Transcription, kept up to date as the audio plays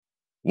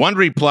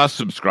Wondery Plus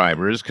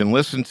subscribers can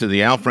listen to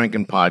the Al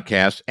Franken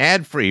podcast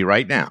ad-free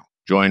right now.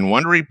 Join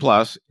Wondery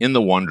Plus in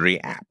the Wondery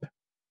app.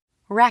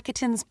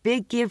 Rakuten's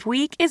Big Give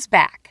Week is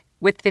back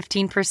with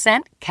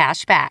 15%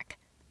 cash back.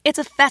 It's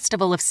a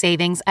festival of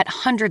savings at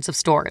hundreds of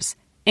stores,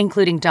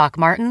 including Doc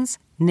Martens,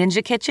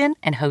 Ninja Kitchen,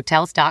 and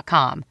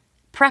Hotels.com.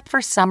 Prep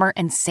for summer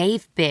and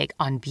save big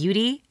on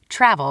beauty,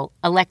 travel,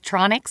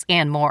 electronics,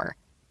 and more.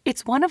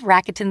 It's one of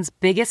Rakuten's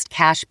biggest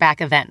cash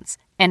back events,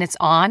 and it's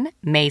on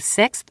May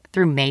 6th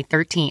through May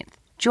 13th.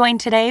 Join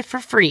today for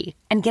free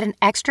and get an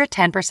extra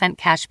 10%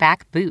 cash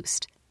back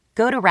boost.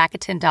 Go to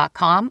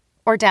Rakuten.com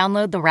or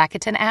download the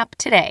Rakuten app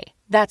today.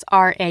 That's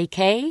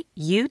Rakuten.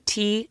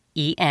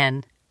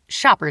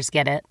 Shoppers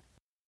get it.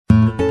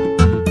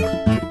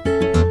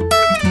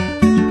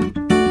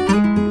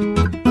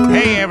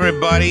 Hey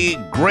everybody,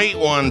 great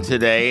one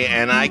today,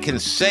 and I can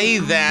say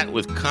that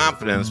with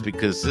confidence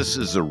because this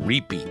is a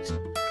repeat.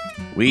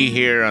 We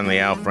here on the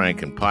Al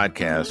Franken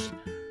podcast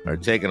are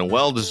taking a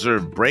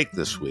well-deserved break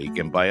this week,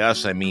 and by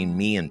us I mean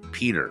me and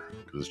Peter,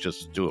 because it's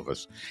just the two of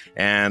us.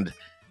 And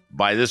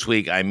by this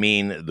week, I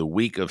mean the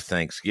week of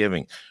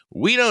Thanksgiving.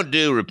 We don't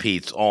do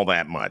repeats all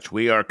that much.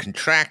 We are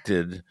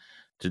contracted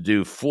to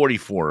do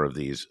 44 of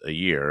these a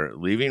year,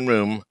 leaving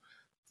room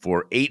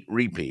for 8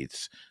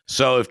 repeats.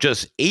 So if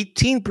just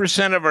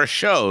 18% of our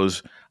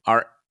shows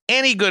are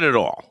any good at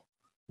all,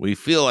 we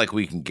feel like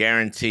we can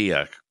guarantee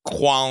a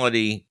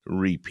quality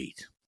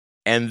repeat.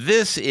 And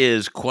this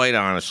is, quite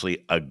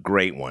honestly, a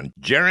great one.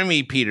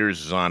 Jeremy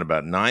Peters is on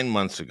about 9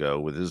 months ago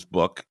with his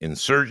book,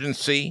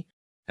 Insurgency,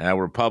 How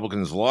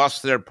Republicans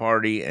Lost Their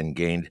Party and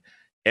Gained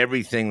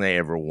Everything They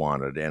Ever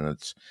Wanted. And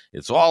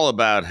it's all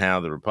about how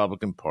the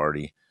Republican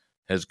Party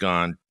has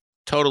gone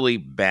totally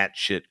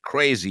batshit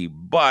crazy,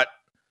 but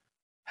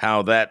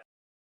how that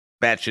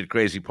batshit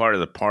crazy part of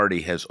the party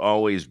has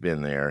always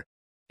been there.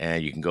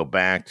 And you can go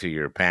back to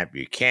your Pat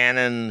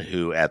Buchanan,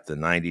 who at the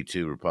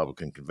 92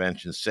 Republican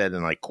convention said,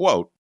 and I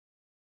quote,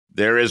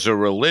 "There is a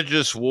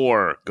religious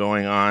war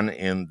going on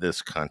in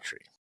this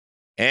country."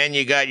 And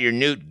you got your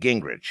Newt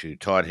Gingrich, who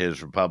taught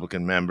his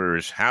Republican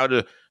members how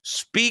to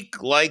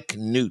speak like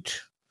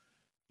Newt,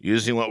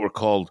 using what were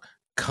called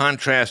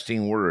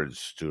contrasting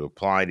words to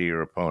apply to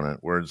your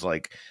opponent. Words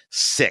like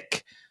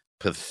sick,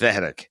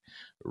 pathetic,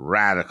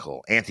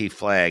 radical,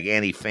 anti-flag,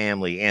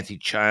 anti-family,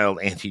 anti-child,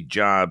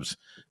 anti-jobs,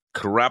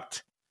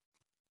 corrupt,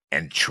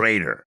 and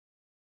traitor.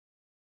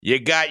 You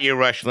got your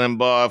Rush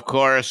Limbaugh, of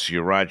course,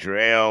 your Roger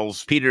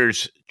Ailes.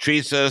 Peters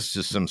treats us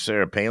to some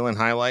Sarah Palin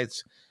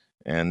highlights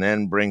and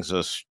then brings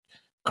us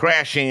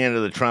crashing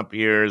into the Trump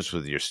years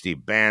with your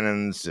Steve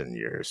Bannons and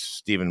your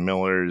Stephen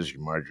Millers,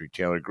 your Marjorie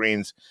Taylor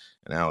Greens,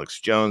 and Alex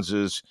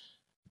Joneses,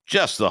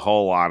 just the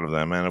whole lot of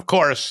them. And, of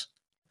course,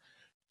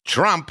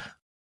 Trump.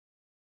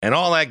 And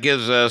all that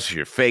gives us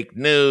your fake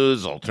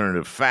news,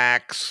 alternative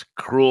facts,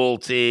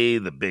 cruelty,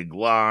 the big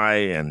lie,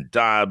 and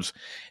Dobbs.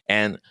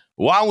 And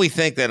while we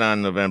think that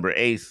on November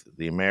 8th,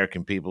 the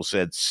American people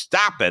said,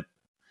 stop it,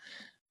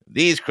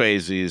 these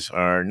crazies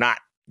are not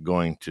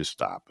going to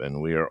stop.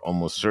 And we are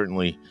almost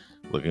certainly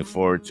looking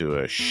forward to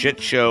a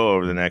shit show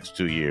over the next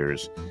 2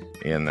 years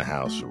in the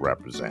House of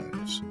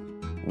Representatives.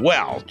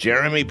 Well,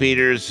 Jeremy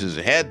Peters is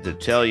ahead to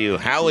tell you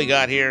how we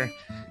got here.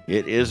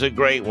 It is a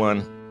great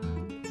one.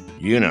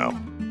 You know,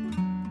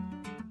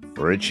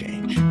 for a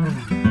change.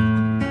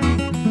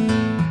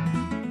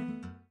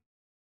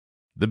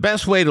 The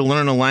best way to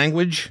learn a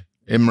language?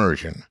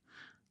 Immersion.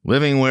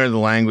 Living where the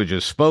language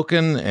is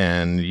spoken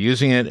and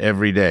using it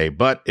every day.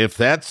 But if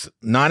that's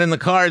not in the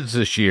cards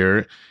this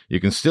year, you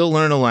can still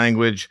learn a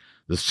language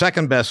the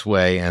second best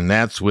way, and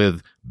that's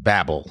with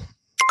Babbel.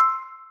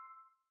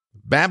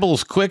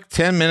 Babbel's quick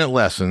 10-minute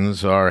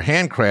lessons are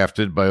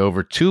handcrafted by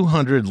over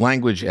 200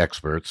 language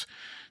experts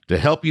to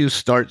help you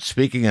start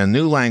speaking a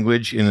new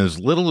language in as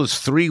little as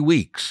 3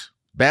 weeks.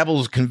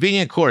 Babbel's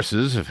convenient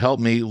courses have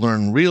helped me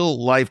learn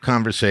real-life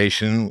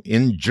conversation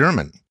in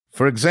German.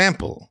 For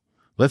example,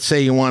 let's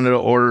say you wanted to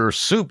order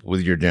soup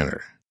with your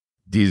dinner.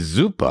 Die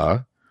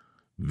Suppe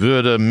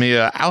würde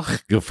mir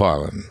auch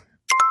gefallen.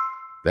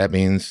 That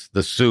means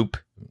the soup.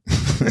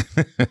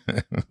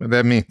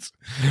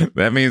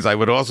 That means I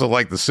would also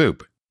like the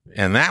soup.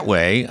 And that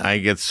way, I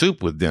get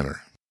soup with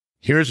dinner.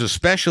 Here's a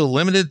special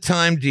limited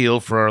time deal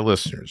for our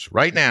listeners.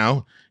 Right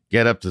now,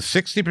 get up to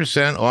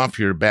 60% off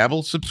your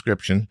Babbel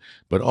subscription,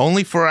 but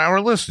only for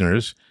our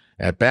listeners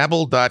at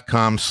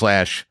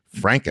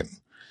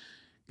Babbel.com/Franken.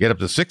 Get up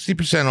to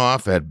 60%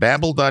 off at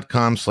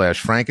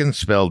Babbel.com/Franken,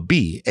 spelled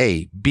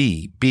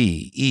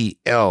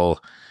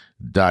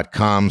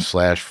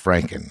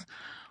BABBEL.com/Franken.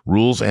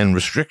 Rules and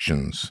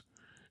restrictions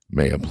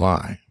may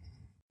apply.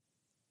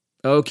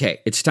 Okay,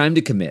 it's time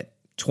to commit.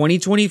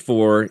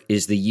 2024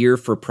 is the year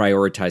for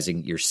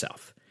prioritizing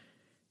yourself.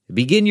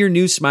 Begin your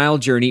new smile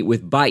journey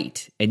with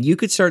Byte, and you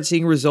could start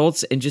seeing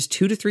results in just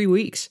 2 to 3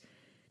 weeks.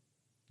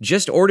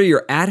 Just order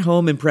your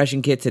at-home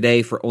impression kit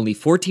today for only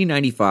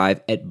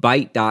 $14.95 at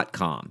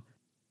Byte.com.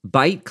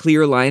 Byte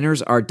clear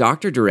liners are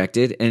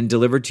doctor-directed and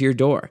delivered to your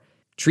door.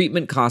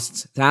 Treatment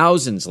costs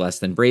thousands less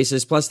than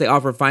braces, plus they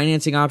offer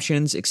financing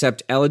options,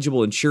 accept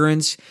eligible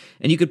insurance,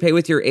 and you could pay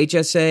with your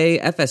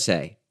HSA,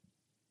 FSA.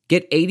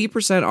 Get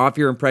 80% off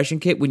your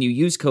impression kit when you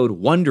use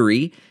code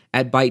WONDERY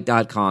at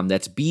Byte.com.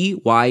 That's BYTE.com.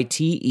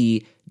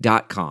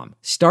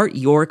 Start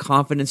your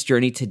confidence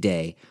journey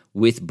today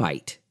with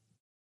Byte.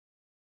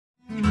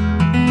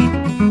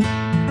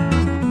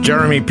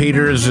 Jeremy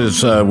Peters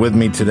is with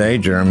me today.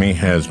 Jeremy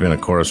has been a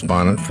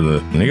correspondent for the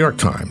New York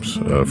Times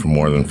for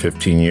more than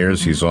 15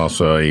 years. He's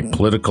also a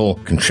political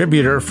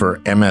contributor for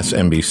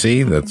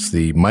MSNBC. That's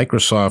the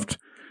Microsoft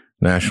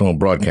National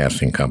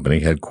Broadcasting Company,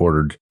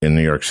 headquartered in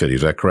New York City.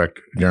 Is that correct,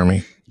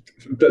 Jeremy?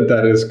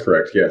 That is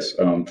correct, yes.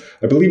 I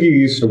believe you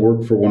used to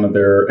work for one of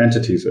their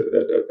entities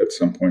at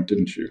some point,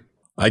 didn't you?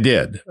 I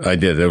did.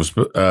 It was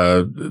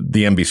the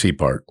NBC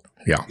part.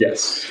 Yeah.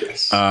 Yes.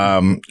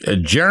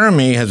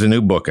 Jeremy has a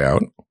new book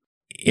out,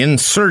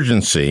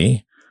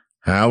 Insurgency,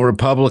 How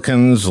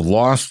Republicans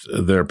Lost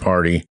Their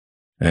Party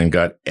and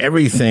Got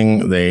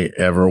Everything They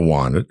Ever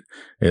Wanted.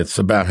 It's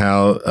about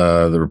how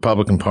the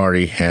Republican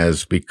Party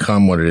has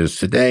become what it is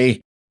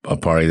today, a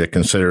party that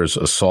considers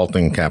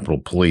assaulting Capitol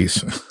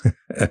Police,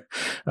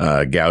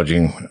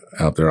 gouging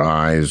out their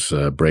eyes,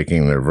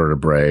 breaking their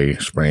vertebrae,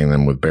 spraying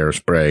them with bear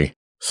spray,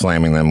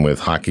 slamming them with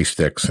hockey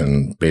sticks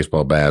and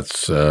baseball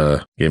bats,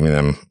 giving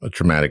them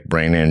traumatic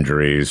brain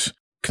injuries,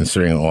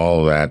 considering all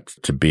of that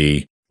to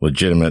be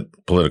legitimate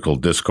political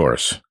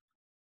discourse.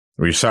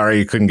 Were you sorry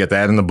you couldn't get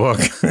that in the book?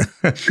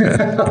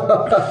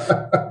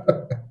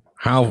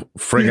 How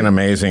friggin'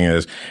 amazing it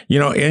is. You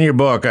know, in your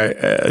book,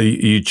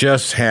 you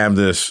just have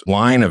this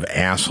line of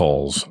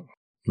assholes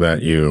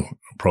that you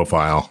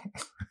profile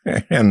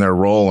and their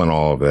role in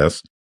all of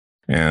this.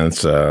 And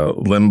it's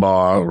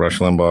Limbaugh, Rush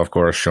Limbaugh, of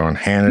course, Sean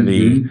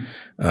Hannity,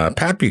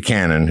 Pat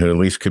Buchanan, who at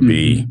least could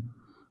be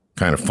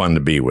kind of fun to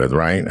be with,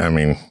 right? I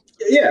mean,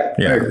 yeah.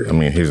 I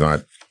mean, he's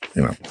not,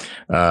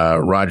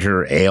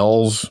 Roger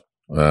Ailes,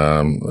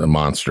 a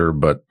monster,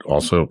 but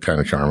also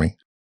kind of charming.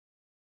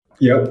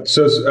 Yep.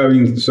 So, I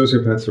mean,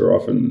 sociopaths are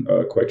often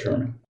quite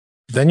charming.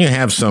 Then you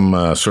have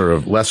some sort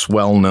of less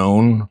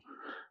well-known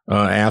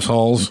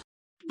assholes.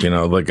 You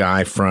know, the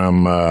guy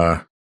from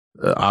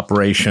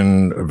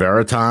Operation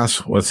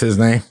Veritas. What's his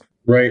name?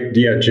 Right.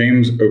 Yeah.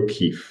 James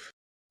O'Keefe.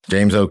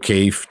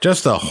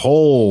 Just a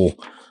whole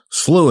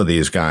slew of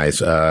these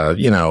guys.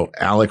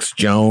 Alex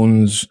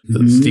Jones,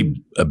 Steve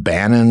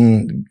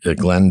Bannon,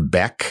 Glenn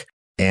Beck,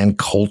 Ann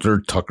Coulter,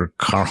 Tucker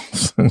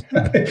Carlson.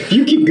 If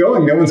you keep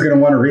going, no one's going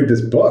to want to read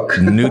this book.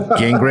 Newt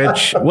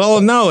Gingrich.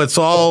 Well, no, it's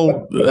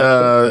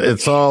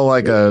all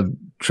like a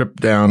trip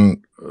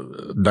down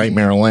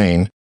nightmare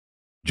lane.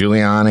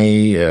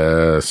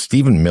 Giuliani,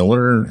 Stephen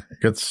Miller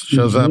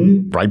shows up,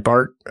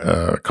 Breitbart,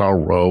 Karl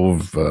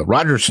Rove,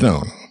 Roger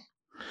Stone.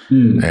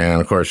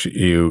 And of course,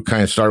 you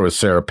kind of start with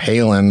Sarah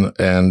Palin.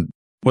 And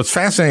what's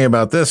fascinating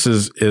about this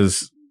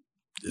is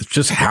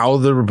just how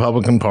the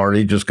Republican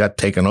Party just got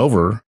taken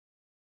over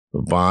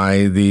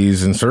by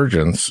these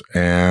insurgents,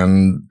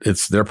 and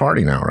it's their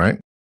party now, right?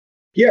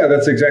 Yeah,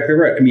 that's exactly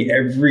right. I mean,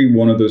 every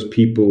one of those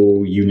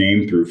people you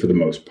named through, for the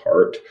most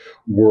part,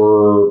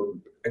 were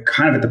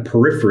kind of at the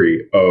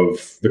periphery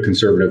of the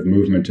conservative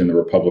movement in the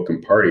Republican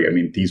Party. I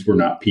mean, these were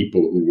not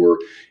people who were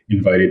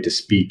invited to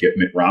speak at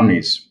Mitt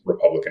Romney's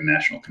Republican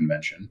National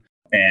Convention.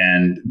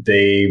 And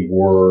they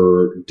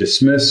were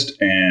dismissed,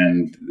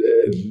 and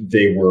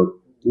they were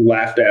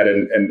laughed at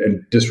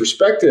and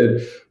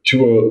disrespected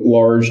to a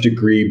large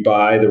degree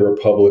by the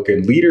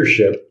Republican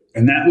leadership.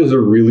 And that was a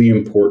really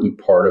important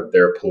part of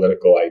their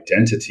political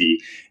identity,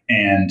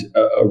 and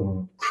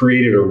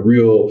created a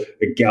real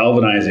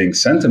galvanizing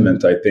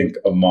sentiment, I think,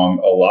 among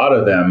a lot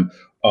of them,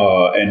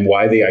 and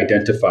why they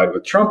identified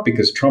with Trump,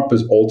 because Trump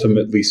is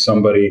ultimately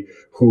somebody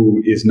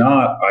who is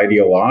not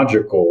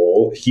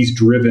ideological. He's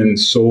driven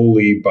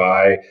solely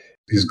by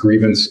his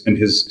grievance and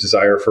his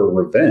desire for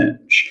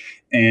revenge.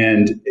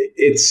 And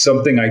it's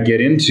something I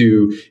get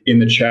into in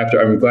the chapter.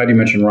 I'm glad you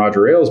mentioned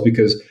Roger Ailes,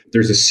 because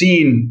there's a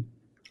scene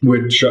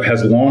which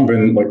has long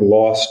been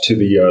lost to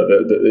the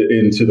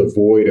into the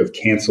void of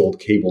canceled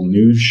cable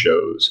news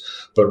shows.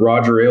 But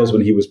Roger Ailes,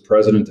 when he was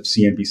president of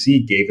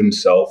CNBC, gave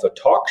himself a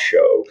talk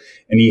show,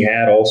 and he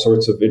had all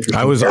sorts of interesting.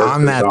 I was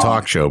on that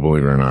talk show,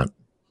 believe it or not.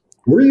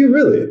 Were you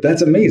really?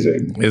 That's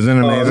amazing. Isn't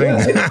it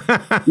amazing?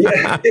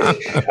 Yeah.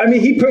 I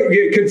mean,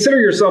 consider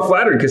yourself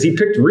flattered, because he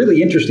picked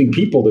really interesting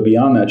people to be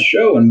on that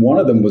show, and one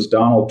of them was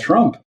Donald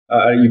Trump.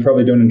 You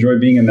probably don't enjoy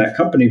being in that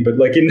company, but in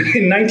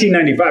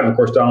 1995, of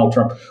course, Donald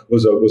Trump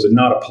was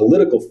not a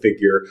political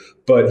figure,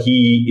 but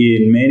he,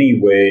 in many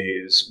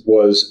ways,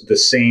 was the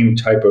same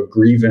type of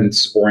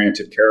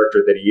grievance-oriented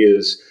character that he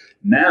is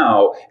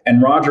now. And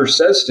Roger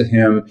says to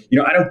him,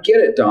 I don't get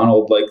it,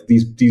 Donald.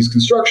 These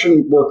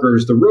construction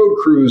workers, the road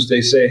crews, they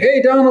say,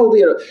 hey, Donald,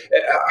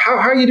 how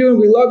are you doing?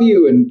 We love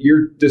you. And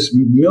you're this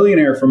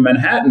millionaire from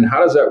Manhattan.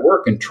 How does that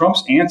work? And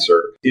Trump's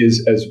answer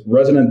is as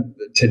resonant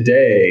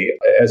today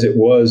as it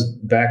was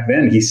back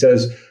then. He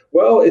says,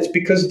 well, it's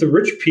because the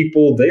rich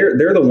people,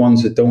 they're the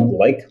ones that don't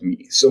like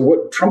me. So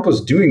what Trump was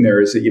doing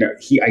there is that,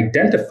 he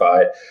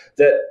identified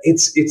that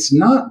it's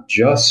not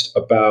just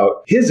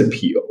about his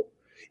appeal.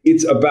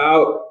 It's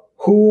about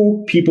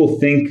who people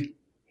think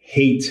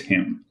hate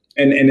him.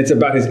 And it's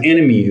about his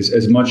enemies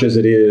as much as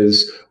it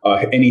is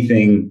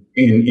anything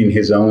in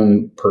his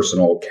own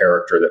personal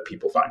character that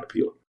people find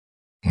appealing.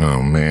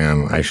 Oh,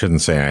 man, I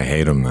shouldn't say I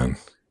hate him then.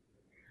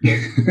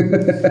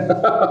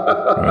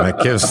 That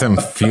gives them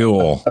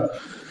fuel.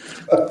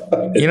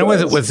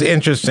 What's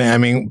interesting? I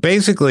mean,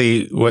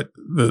 basically, what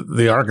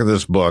the arc of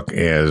this book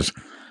is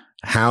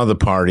how the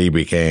party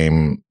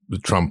became the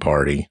Trump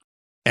party.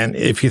 And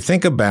if you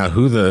think about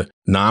who the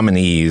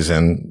nominees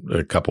and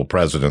a couple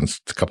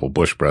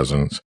Bush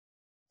presidents,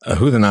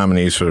 who the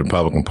nominees for the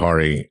Republican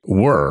Party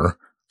were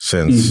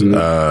since,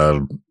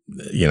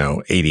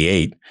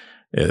 88,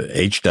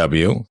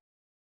 H.W.,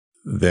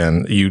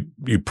 then you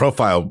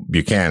profile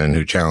Buchanan,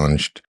 who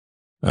challenged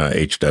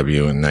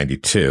H.W. in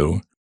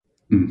 92.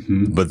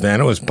 Mm-hmm. But then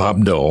it was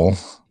Bob Dole.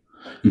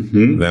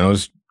 Mm-hmm. Then it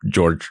was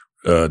George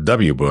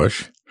W.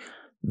 Bush.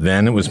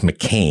 Then it was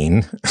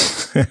McCain.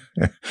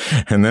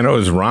 And then it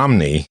was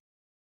Romney.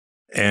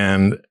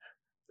 And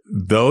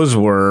those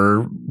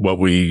were what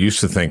we used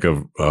to think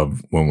of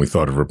when we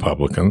thought of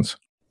Republicans.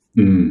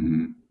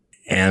 Mm-hmm.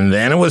 And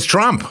then it was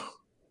Trump.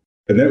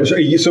 And that was,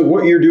 so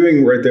what you're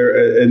doing right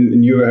there,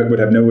 and you would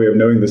have no way of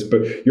knowing this,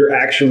 but you're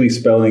actually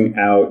spelling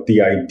out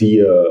the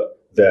idea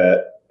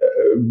that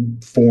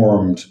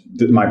formed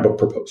my book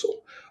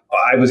proposal.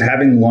 I was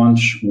having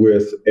lunch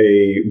with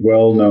a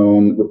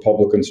well-known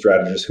Republican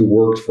strategist who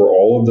worked for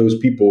all of those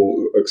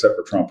people, except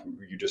for Trump, who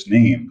you just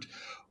named,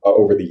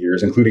 over the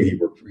years, including he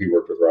worked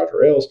with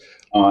Roger Ailes.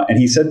 And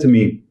he said to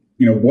me,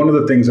 one of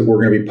the things that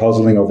we're going to be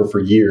puzzling over for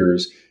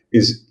years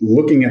is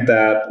looking at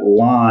that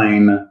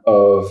line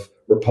of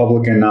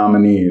Republican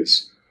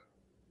nominees: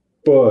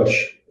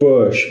 Bush,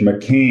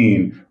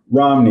 McCain,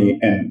 Romney,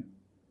 and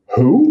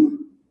who?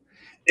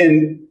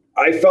 And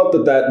I felt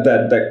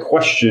that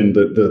question,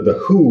 the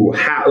who,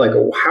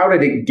 how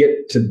did it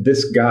get to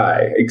this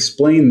guy?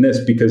 Explain this,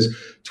 because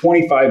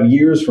 25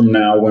 years from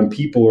now, when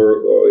people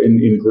are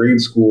in grade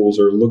schools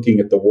are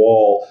looking at the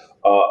wall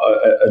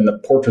and the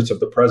portraits of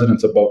the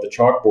presidents above the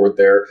chalkboard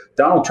there,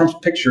 Donald Trump's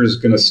picture is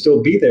going to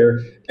still be there,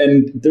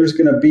 and there's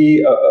going to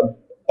be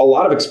a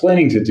lot of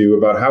explaining to do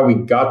about how we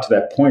got to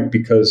that point,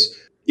 because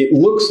it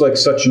looks like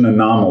such an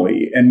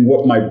anomaly. And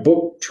what my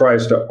book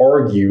tries to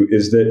argue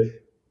is that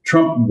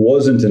Trump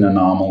wasn't an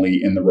anomaly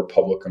in the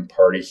Republican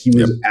Party. He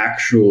was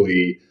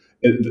actually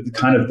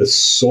kind of the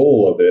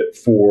soul of it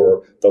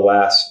for the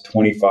last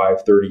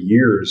 25, 30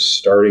 years,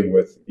 starting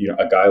with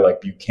a guy like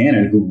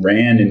Buchanan, who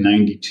ran in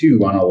 92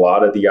 on a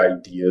lot of the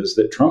ideas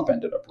that Trump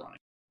ended up running.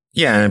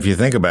 Yeah, and if you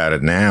think about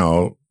it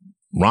now,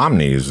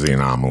 Romney is the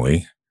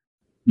anomaly.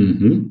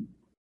 Mm-hmm.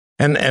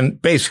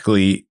 And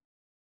basically,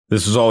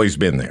 this has always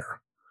been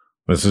there.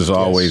 This has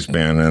always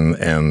been,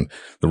 and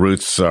the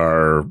roots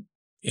are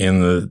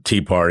in the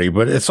Tea Party,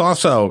 but it's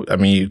also, I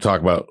mean, you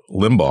talk about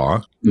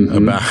Limbaugh,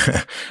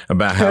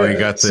 about how he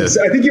got this.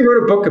 I think you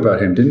wrote a book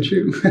about him, didn't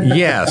you?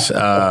 Yes.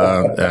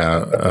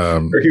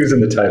 Or he was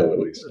in the title, at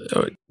least.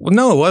 Well,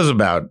 no, it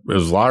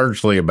was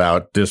largely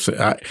about this.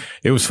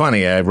 It was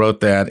funny. I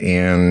wrote that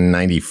in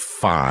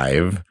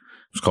 95.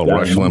 It's called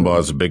Rush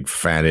Limbaugh's A Big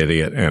Fat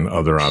Idiot and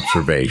Other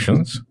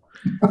Observations.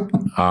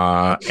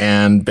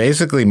 And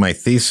basically my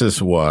thesis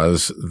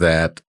was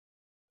that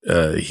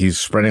he's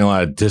spreading a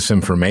lot of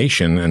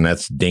disinformation, and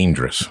that's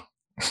dangerous.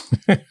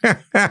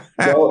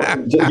 Well,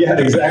 yeah,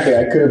 exactly.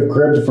 I could have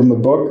cribbed from the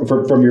book,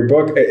 from your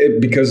book,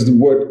 because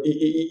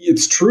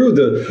it's true.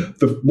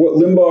 What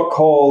Limbaugh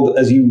called,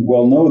 as you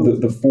well know,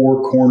 the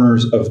four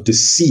corners of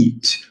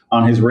deceit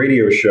on his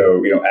radio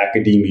show,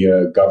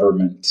 academia,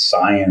 government,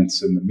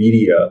 science, and the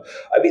media.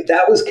 I mean,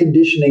 that was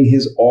conditioning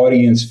his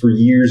audience for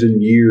years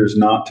and years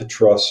not to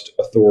trust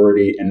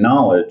authority and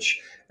knowledge.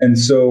 And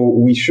so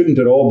we shouldn't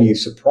at all be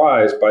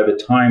surprised by the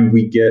time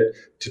we get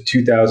to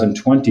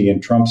 2020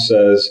 and Trump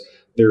says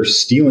they're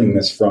stealing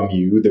this from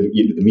you, the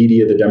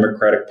media, the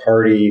Democratic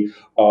Party.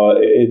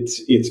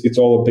 It's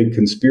all a big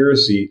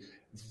conspiracy.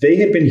 They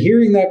had been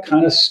hearing that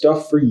kind of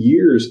stuff for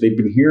years. They've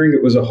been hearing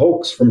it was a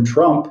hoax from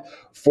Trump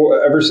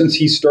ever since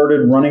he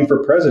started running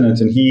for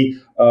president. And he,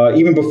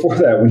 even before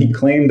that, when he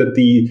claimed that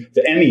the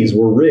Emmys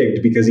were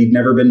rigged because he'd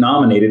never been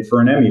nominated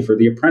for an Emmy for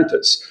The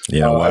Apprentice.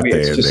 Yeah,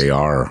 they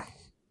are.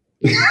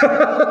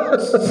 Well,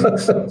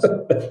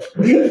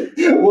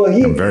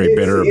 I'm very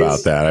bitter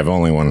about that. I've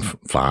only won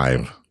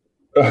 5.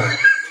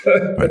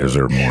 I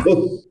deserve more.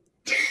 Well,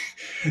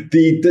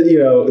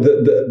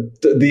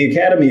 the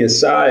Academy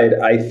aside,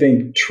 I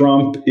think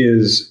Trump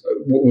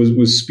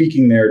was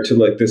speaking there to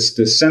like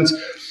this sense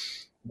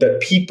that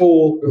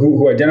people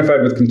who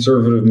identified with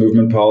conservative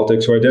movement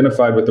politics, who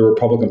identified with the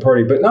Republican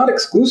Party, but not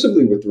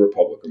exclusively with the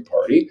Republican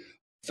Party,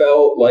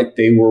 felt like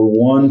they were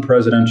one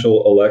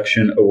presidential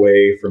election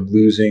away from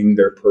losing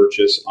their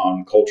purchase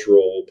on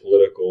cultural,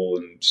 political,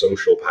 and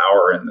social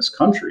power in this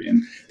country.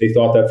 And they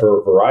thought that for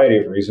a variety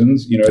of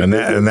reasons. And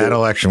that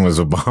election was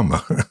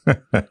Obama.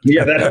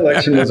 Yeah, that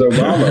election was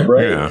Obama,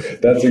 right? Yeah.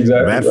 That's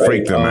exactly right. That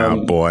freaked them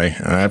out, boy.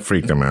 That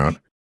freaked them out.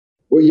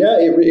 Well, yeah,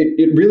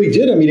 it really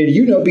did. I mean,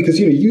 because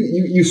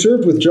you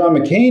served with John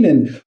McCain,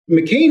 and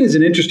McCain is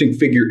an interesting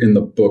figure in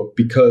the book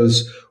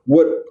because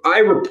what I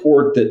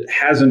report that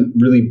hasn't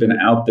really been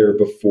out there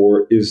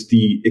before is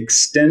the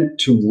extent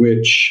to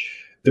which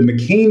the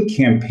McCain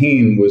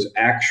campaign was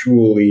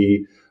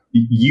actually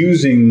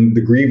using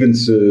the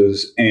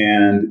grievances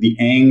and the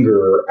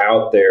anger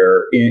out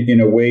there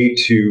in a way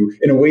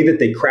that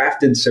they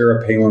crafted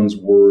Sarah Palin's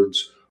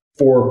words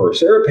for her.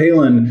 Sarah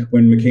Palin,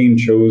 when McCain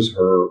chose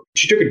her,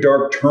 she took a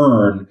dark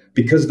turn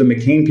because the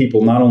McCain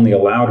people not only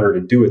allowed her to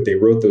do it, they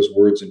wrote those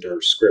words into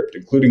her script,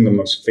 including the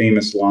most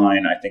famous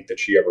line, I think, that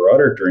she ever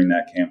uttered during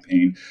that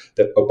campaign,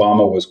 that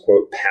Obama was,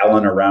 quote,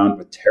 palling around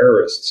with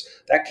terrorists.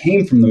 That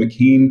came from the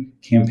McCain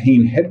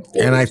campaign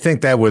headquarters. And I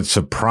think that would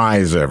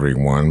surprise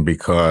everyone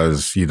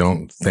because you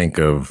don't think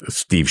of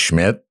Steve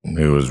Schmidt,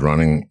 who was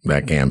running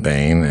that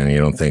campaign, and you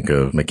don't think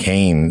of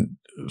McCain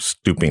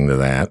stooping to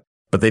that,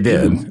 but they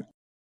did. Mm-hmm.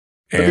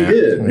 But he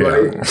did,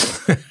 right?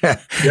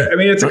 Yeah, I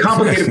mean, it's a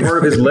complicated part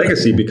of his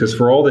legacy because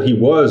for all that he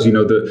was,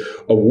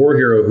 a war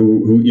hero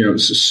who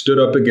stood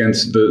up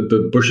against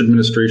the Bush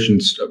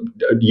administration's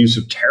use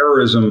of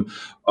terrorism,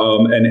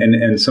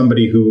 and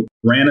somebody who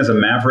ran as a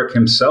maverick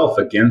himself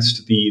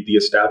against the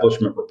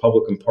establishment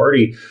Republican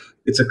Party.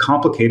 It's a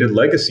complicated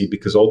legacy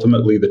because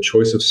ultimately the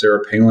choice of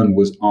Sarah Palin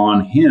was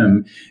on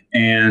him,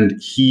 and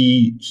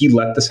he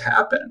let this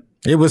happen.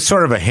 It was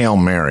sort of a Hail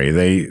Mary.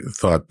 They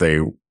thought they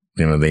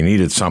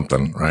needed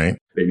something, right?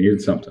 They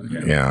needed something,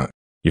 yeah. Yeah.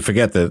 You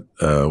forget that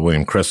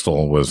William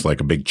Crystal was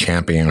like a big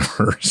champion of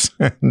hers.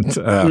 And,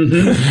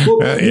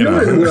 what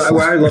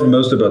I love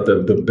most about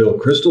the Bill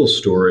Crystal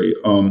story,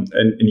 and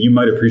you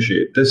might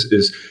appreciate this,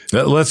 is...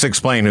 Let's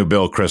explain who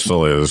Bill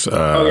Crystal is.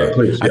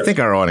 Please. I think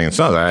our audience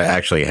knows. I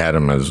actually had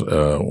him as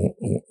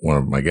one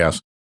of my guests.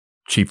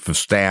 Chief of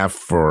staff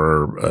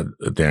for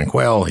Dan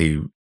Quayle.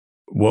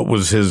 What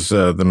was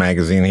the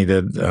magazine he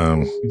did?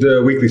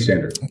 The Weekly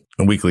Standard.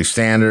 The Weekly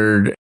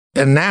Standard.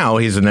 And now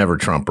he's a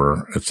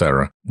never-Trumper, et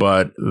cetera.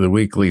 But the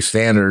Weekly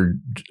Standard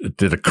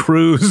did a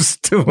cruise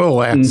to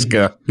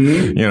Alaska,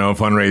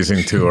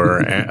 fundraising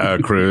tour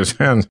cruise.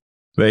 And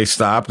they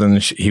stopped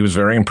and he was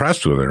very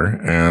impressed with her.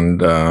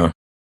 And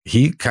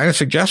he kind of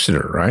suggested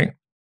her, right?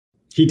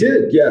 He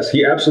did. Yes,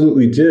 he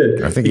absolutely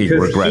did. I think he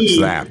regrets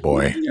that,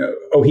 boy.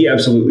 He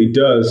absolutely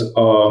does.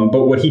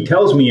 But what he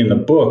tells me in the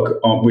book,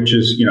 which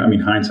is,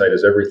 hindsight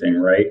is everything,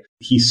 right?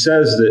 He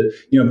says that,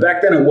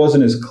 back then it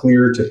wasn't as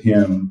clear to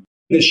him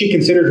that she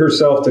considered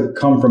herself to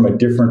come from a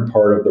different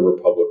part of the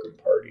Republican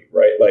Party,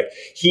 right? Like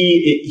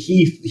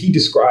he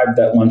described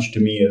that lunch to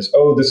me as,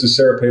 this is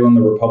Sarah Palin,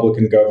 the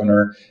Republican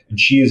governor, and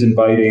she is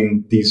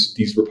inviting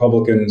these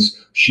Republicans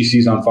she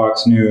sees on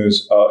Fox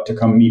News to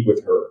come meet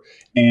with her.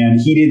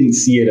 And he didn't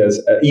see it as,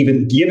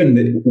 even given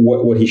that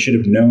what he should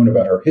have known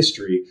about her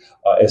history,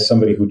 as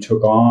somebody who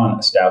took on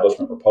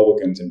establishment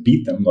Republicans and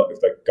beat them,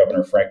 like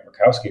Governor Frank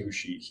Murkowski, who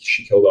she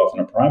killed off in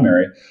a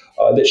primary,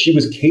 that she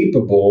was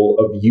capable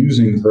of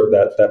using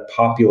that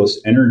populist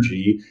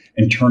energy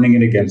and turning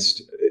it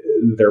against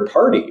their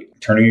party,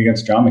 turning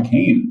against John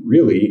McCain,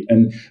 really.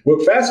 And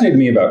what fascinated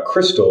me about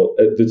Crystal,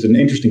 there's an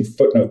interesting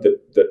footnote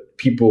that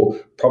people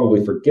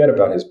probably forget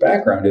about his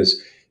background, is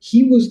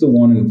he was the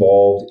one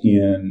involved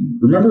in,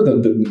 remember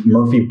the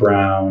Murphy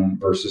Brown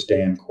versus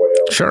Dan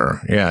Quayle? Sure.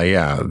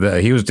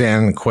 Yeah. He was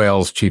Dan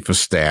Quayle's chief of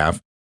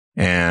staff,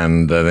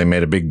 and they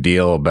made a big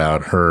deal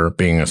about her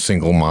being a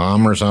single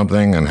mom or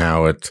something, and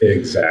how it...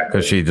 Exactly.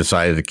 Because she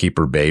decided to keep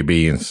her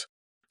baby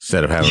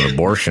instead of having an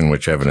abortion,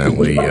 which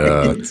evidently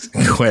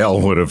Quayle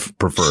would have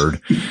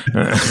preferred.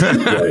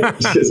 Right.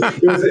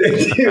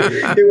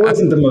 It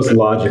wasn't the most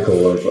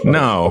logical of the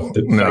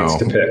fights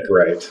to pick,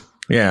 right?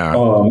 Yeah.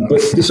 But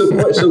so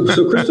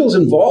Crystal's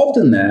involved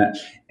in that,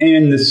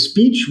 and the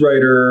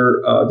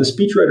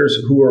speechwriters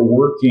who are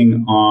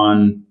working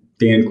on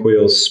Dan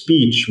Quayle's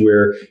speech,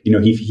 where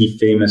he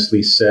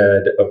famously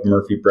said of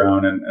Murphy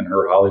Brown and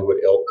her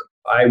Hollywood ilk,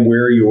 "I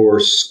wear your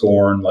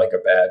scorn like a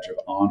badge of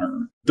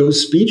honor."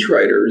 Those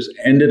speechwriters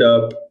ended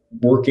up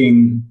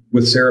working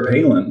with Sarah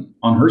Palin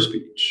on her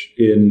speech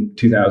in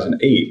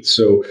 2008.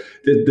 So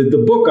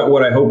the book,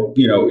 what I hope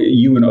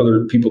you and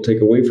other people take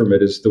away from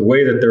it, is the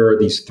way that there are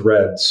these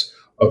threads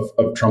of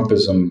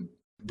Trumpism,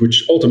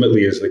 which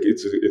ultimately is like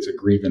it's a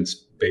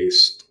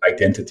grievance-based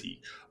identity.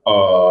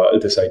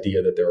 This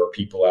idea that there are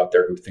people out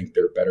there who think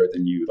they're better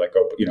than you, like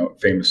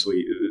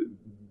famously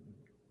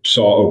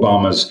saw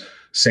Obama's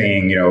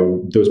saying,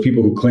 those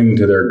people who cling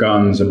to their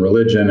guns and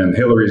religion, and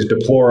Hillary's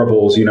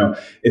deplorables,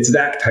 it's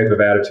that type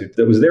of attitude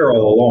that was there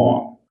all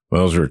along.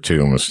 Those are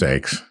two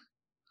mistakes.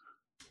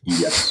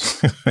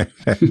 Yes.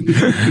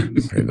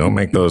 Don't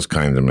make those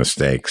kinds of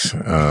mistakes.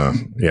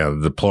 Yeah,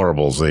 the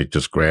deplorables, they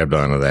just grabbed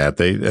onto that.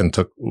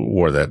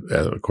 Wore that,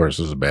 of course,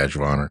 as a badge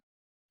of honor.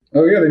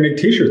 Oh, yeah, they make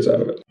T-shirts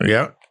out of it.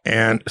 Yeah.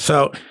 And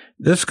so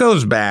this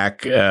goes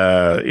back,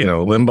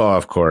 Limbaugh,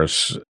 of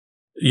course,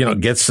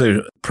 gets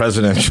the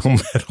Presidential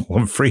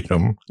Medal of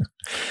Freedom.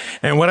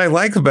 And what I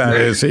like about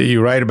it is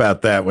you write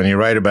about that, when you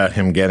write about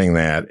him getting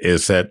that,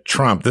 is that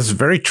Trump, this is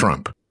very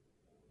Trump.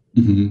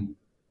 Mm-hmm.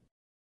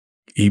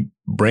 He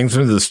brings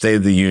him to the State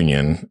of the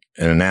Union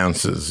and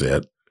announces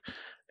it.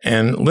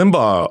 And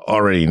Limbaugh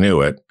already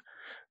knew it,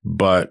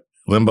 but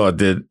Limbaugh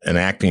did an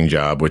acting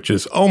job, which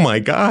is, oh my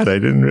God, I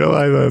didn't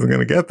realize I was going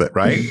to get that,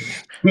 right?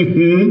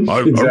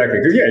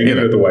 Exactly. You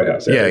know, at the White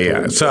House.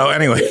 Yeah. So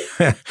anyway,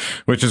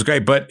 which is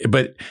great. But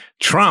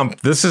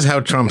Trump, this is how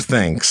Trump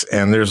thinks.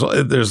 And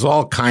there's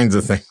all kinds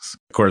of things.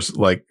 Of course,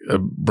 like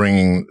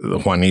bringing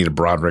Juanita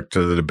Broderick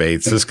to the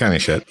debates, this kind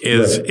of shit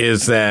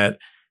is that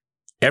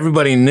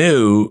everybody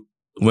knew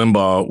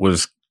Limbaugh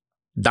was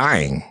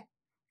dying.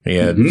 He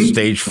had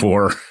stage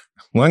 4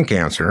 lung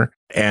cancer.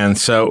 And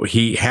so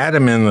he had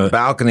him in the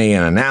balcony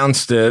and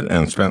announced it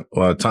and spent a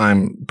lot of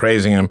time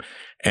praising him.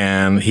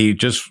 And he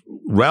just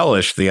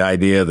relished the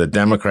idea that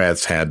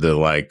Democrats had to,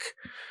 like,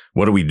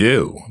 what do we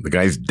do? The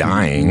guy's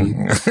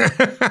dying.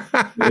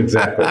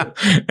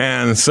 Exactly.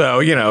 And so,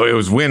 it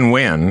was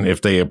win-win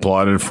if they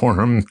applauded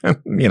for him.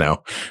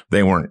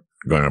 They weren't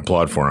going to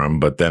applaud for him.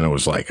 But then it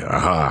was like,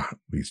 aha,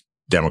 these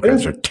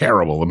Democrats are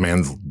terrible. The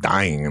man's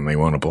dying and they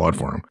won't applaud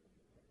for him.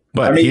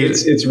 But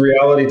it's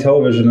reality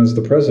television as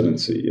the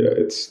presidency.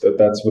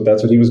 That's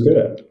what he was good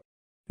at.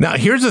 Now,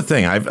 here's the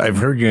thing. I've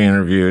heard you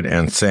interviewed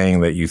and saying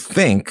that you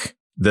think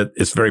that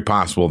it's very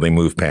possible they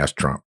move past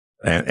Trump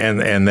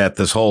and that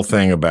this whole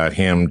thing about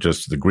him,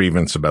 just the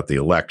grievance about the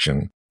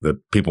election, that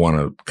people want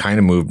to kind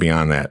of move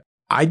beyond that.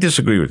 I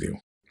disagree with you.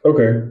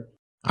 Okay.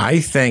 I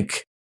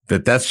think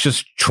that that's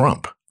just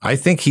Trump. I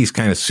think he's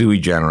kind of sui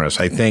generis.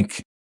 I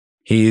think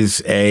he's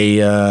he's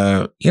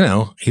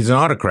an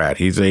autocrat.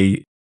 He's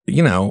a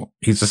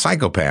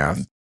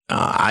psychopath.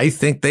 I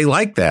think they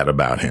like that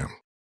about him,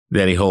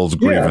 that he holds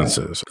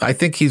grievances. Yeah. I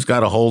think he's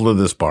got a hold of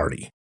this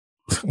party.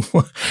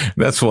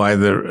 That's why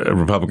the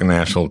Republican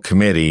National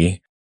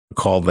Committee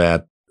called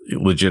that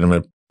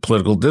legitimate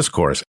political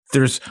discourse.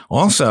 There's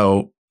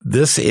also,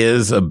 this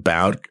is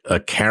about a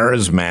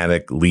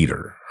charismatic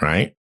leader,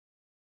 right?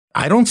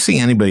 I don't see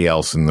anybody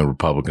else in the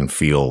Republican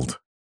field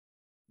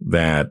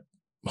that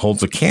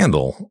holds a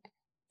candle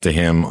to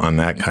him on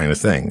that kind of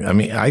thing. I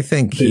mean, I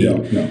think I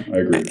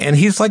agree. And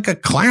he's like a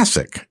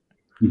classic,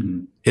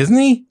 isn't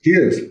he? He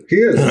is.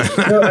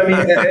 No, I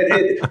mean,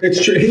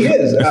 it's true. He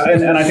is.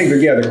 And I think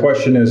that, the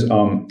question is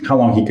how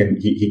long he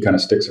kind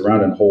of sticks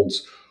around and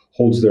holds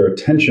their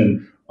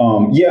attention.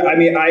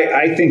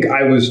 I think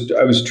I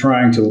was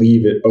trying to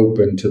leave it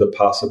open to the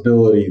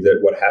possibility that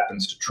what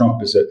happens to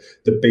Trump is that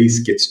the base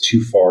gets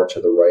too far to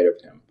the right of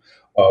him,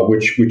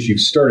 which you've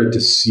started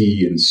to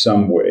see in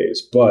some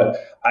ways. But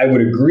I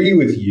would agree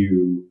with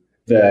you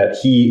that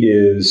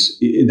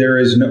there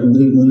is no,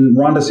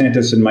 Ron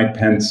DeSantis and Mike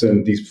Pence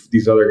and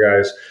these other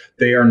guys,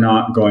 they are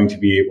not going to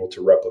be able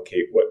to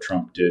replicate what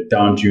Trump did.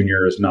 Don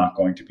Jr. is not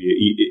going to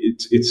be,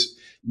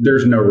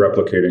 there's no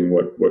replicating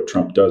what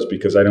Trump does,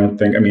 because I don't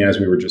think, as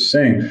we were just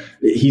saying,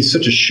 he's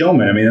such a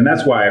showman. And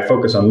that's why I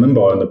focus on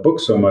Limbaugh in the book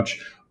so much,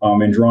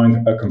 in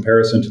drawing a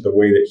comparison to the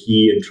way that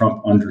he and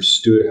Trump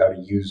understood how to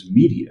use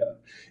media,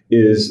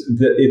 is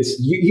that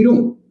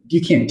you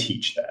can't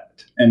teach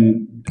that.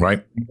 And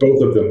right.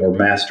 Both of them were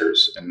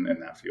masters in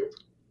that field.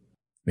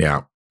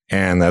 Yeah.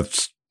 And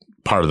that's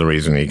part of the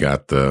reason he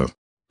got the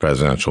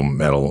Presidential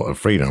Medal of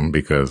Freedom,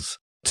 because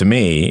to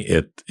me,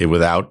 it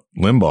without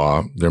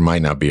Limbaugh, there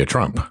might not be a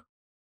Trump.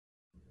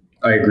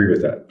 I agree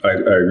with that. I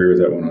agree with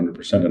that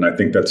 100%. And I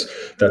think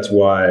that's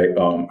why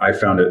I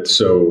found it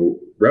so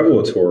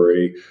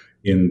revelatory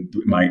in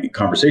my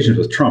conversations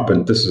with Trump.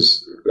 And this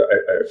is,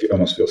 I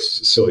almost feel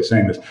silly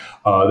saying this,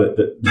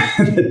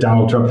 that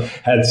Donald Trump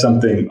had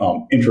something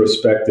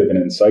introspective and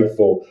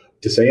insightful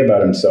to say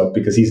about himself,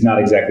 because he's not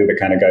exactly the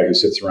kind of guy who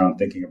sits around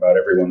thinking about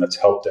everyone that's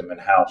helped him and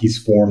how he's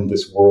formed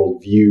this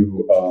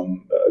worldview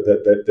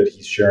that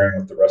he's sharing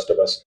with the rest of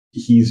us.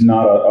 He's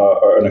not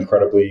an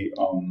incredibly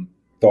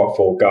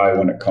thoughtful guy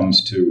when it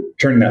comes to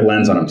turning that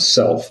lens on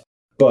himself.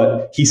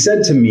 But he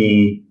said to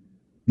me,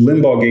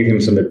 Limbaugh gave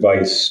him some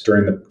advice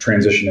during the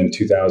transition in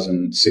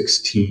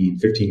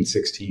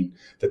 2015-16,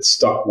 that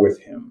stuck with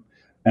him.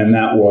 And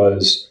that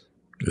was...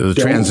 The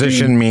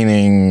transition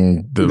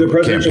meaning the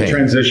presidential campaign.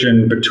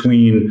 Transition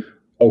between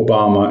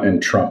Obama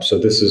and Trump. So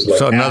this is like...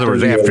 So in other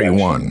words, after he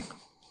won.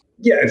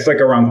 Yeah, it's like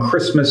around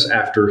Christmas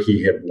after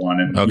he had won.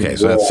 And okay,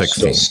 so that's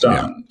 16. Still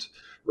stunned,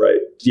 right?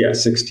 Yeah,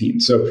 16.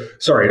 So,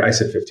 sorry, I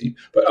said 15.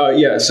 But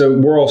so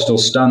we're all still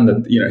stunned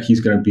that,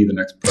 he's going to be the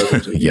next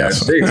president of the United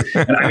States.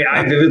 And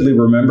I vividly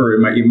remember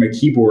in my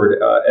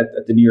keyboard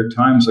at the New York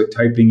Times, like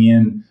typing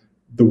in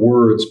the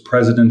words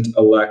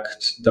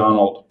President-elect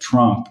Donald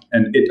Trump.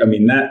 And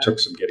that took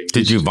some getting used to.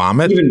 Did you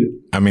vomit?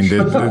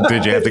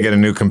 Did you have to get a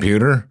new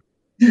computer?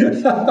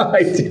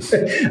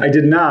 I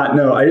did not.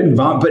 No, I didn't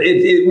vomit. But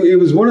it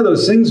was one of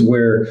those things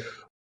where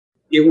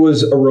it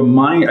was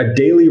a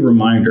daily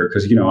reminder,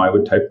 because I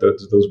would type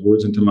those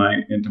words into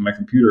my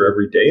computer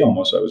every day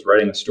almost. I was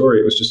writing a story.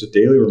 It was just a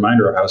daily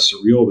reminder of how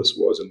surreal this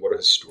was and what a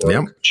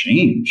historic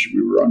change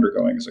we were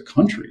undergoing as a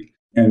country,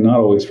 and not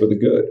always for the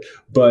good.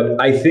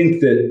 But I think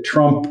that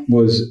Trump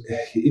was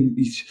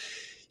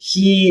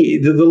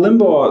the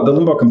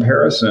Limbaugh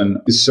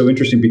comparison is so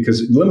interesting,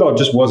 because Limbaugh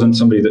just wasn't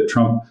somebody that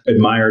Trump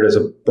admired as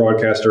a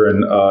broadcaster,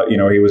 and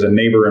he was a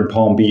neighbor in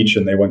Palm Beach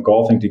and they went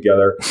golfing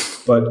together.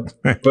 But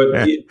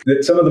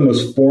some of the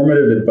most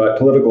formative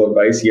political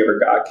advice he ever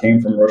got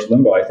came from Rush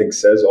Limbaugh. I think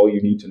says all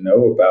you need to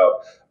know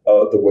about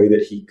the way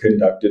that he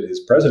conducted his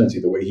presidency,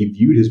 the way he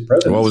viewed his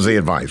presidency. What was the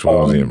advice?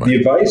 The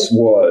advice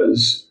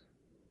was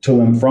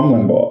from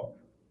Limbaugh: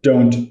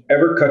 don't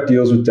ever cut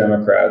deals with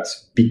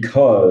Democrats,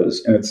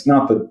 because, and it's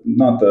not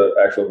the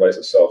actual advice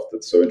itself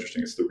that's so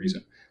interesting, it's the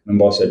reason.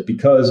 Limbaugh said,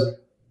 because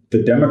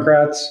the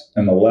Democrats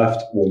and the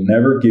left will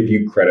never give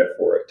you credit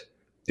for it.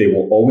 They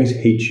will always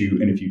hate you,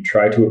 and if you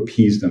try to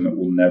appease them, it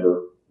will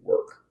never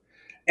work.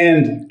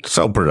 And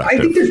so productive.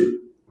 I think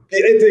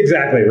it's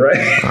exactly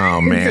right.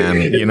 Oh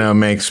man,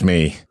 makes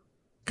me,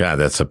 God,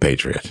 that's a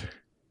patriot.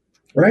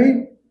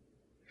 Right?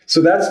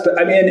 So that's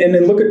and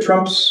then look at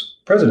Trump's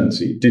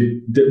presidency.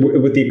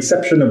 With the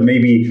exception of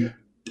maybe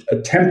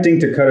attempting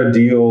to cut a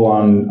deal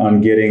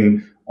on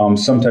getting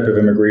some type of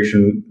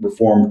immigration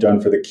reform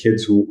done for the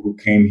kids who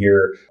came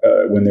here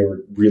when they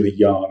were really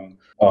young.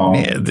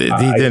 He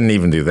didn't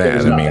even do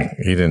that.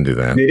 He didn't do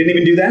that. They didn't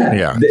even do that.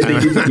 Yeah.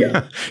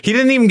 Yeah. He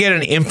didn't even get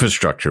an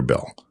infrastructure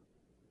bill.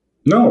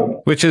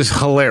 No. Which is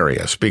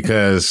hilarious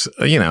because,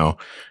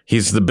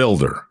 he's the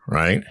builder,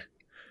 right?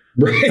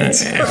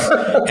 Right.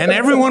 And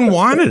everyone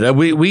wanted it.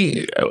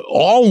 We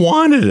all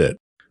wanted it.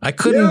 I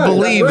couldn't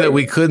believe that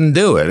we couldn't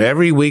do it.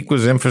 Every week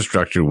was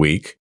infrastructure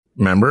week,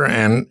 remember?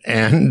 And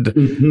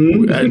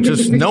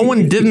just no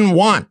one didn't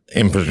want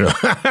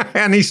infrastructure.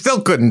 And he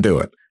still couldn't do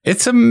it.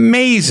 It's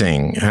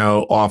amazing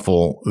how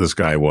awful this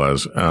guy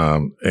was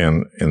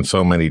in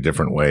so many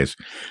different ways.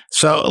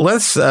 So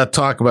let's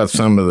talk about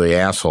some of the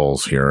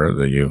assholes here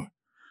that you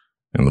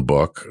in the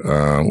book.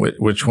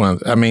 Which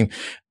ones?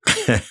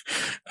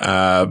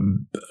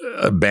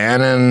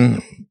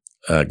 Bannon,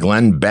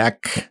 Glenn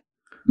Beck.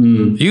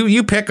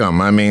 You pick them.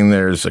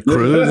 There's a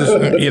Cruz,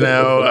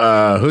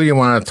 who you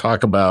want to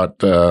talk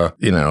about,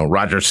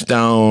 Roger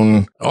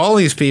Stone. All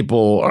these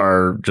people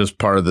are just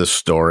part of this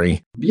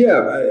story.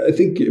 Yeah, I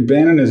think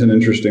Bannon is an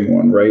interesting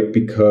one, right?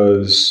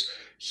 Because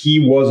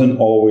he wasn't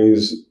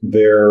always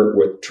there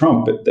with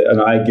Trump.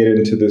 And I get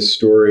into this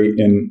story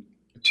in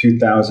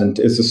 2000.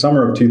 It's the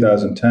summer of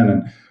 2010.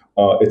 And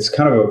it's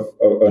kind of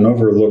an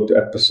overlooked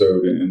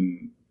episode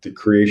in the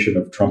creation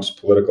of Trump's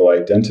political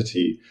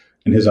identity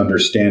and his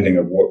understanding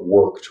of what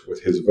worked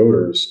with his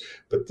voters.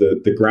 But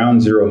the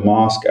Ground Zero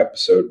Mosque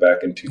episode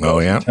back in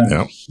 2010 was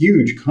a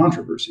huge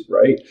controversy,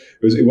 right?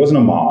 It wasn't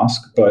a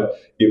mosque, but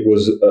it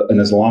was an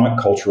Islamic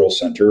cultural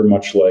center,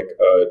 much like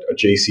a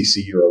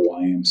JCC or a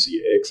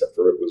YMCA, except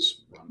for it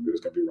was going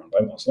to be run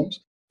by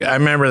Muslims. I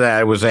remember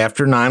that. It was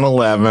after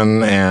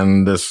 9/11,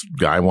 and this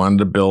guy wanted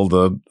to build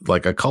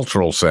a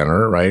cultural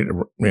center, right?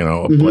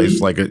 A place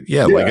like a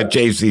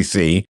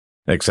JCC,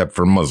 except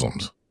for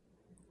Muslims.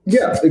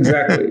 Yeah,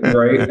 exactly.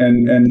 Right.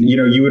 And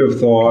you would have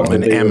thought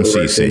an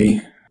MCC.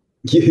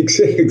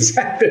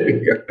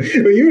 Exactly.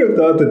 Well, you would have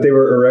thought that they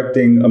were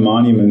erecting a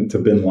monument to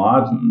bin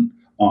Laden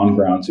on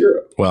Ground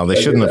Zero. Well,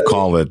 they shouldn't have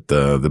called it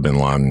the Bin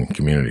Laden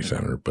Community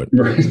Center, but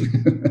right.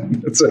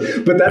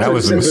 That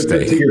was a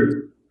mistake.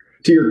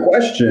 To your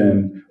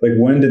question, like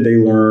when did they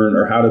learn,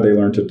 or how did they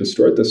learn to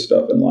distort this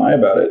stuff and lie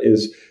about it?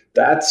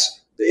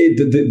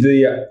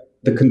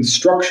 The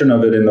construction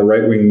of it in the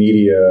right-wing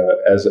media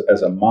as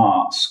a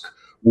mosque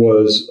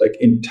was like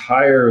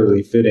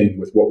entirely fitting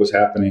with what was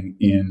happening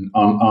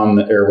on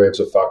the airwaves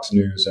of Fox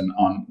News and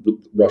on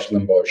Rush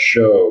Limbaugh's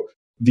show.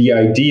 The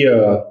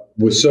idea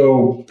was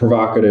so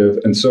provocative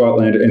and so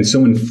outlandish and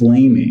so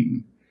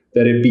inflaming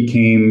that it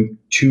became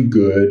too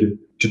good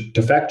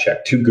to fact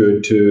check, too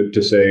good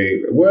to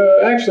say, well,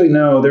 actually,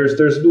 no, there's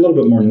a little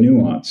bit more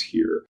nuance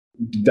here.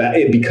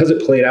 Because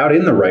it played out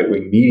in the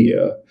right-wing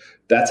media,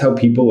 that's how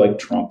people like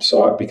Trump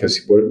saw it.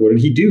 Because what did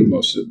he do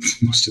most of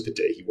the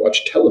day? He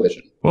watched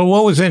television. Well,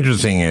 what was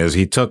interesting is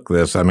he took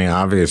this.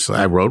 Obviously,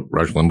 I wrote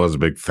Rush Limbaugh's a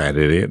big fat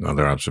idiot and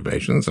other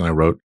observations, and I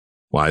wrote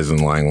Lies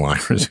and Lying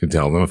Liars Who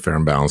Tell Them a Fair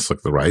and Balanced Look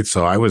to the Right.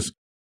 So I was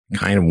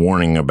kind of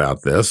warning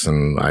about this,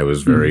 and I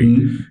was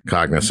very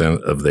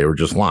cognizant of they were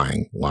just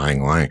lying.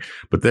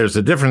 But there's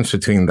a difference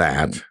between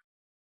that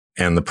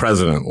and the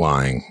president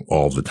lying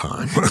all the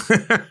time.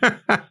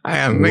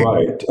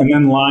 Right. And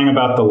then lying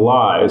about the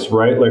lies,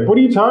 right? Like, what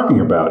are you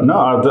talking about? No,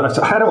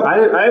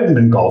 I haven't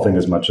been golfing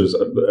as much as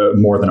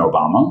more than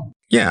Obama.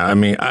 Yeah.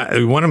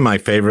 One of my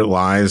favorite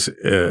lies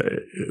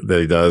that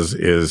he does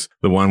is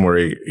the one where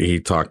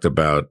he talked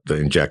about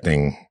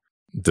injecting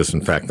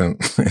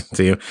disinfectant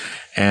to you.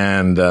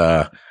 And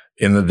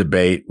in the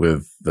debate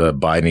with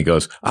Biden, he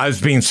goes, I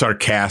was being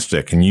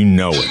sarcastic and you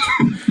know it.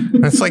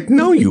 It's like,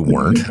 no, you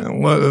weren't.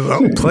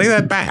 Well, play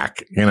that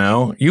back.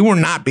 You were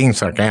not being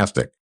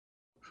sarcastic.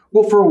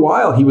 Well, for a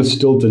while, he was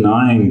still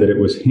denying that it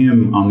was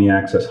him on the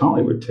Access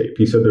Hollywood tape.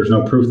 He said, "There's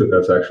no proof that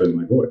that's actually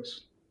my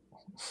voice."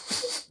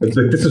 It's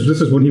like this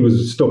is when he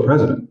was still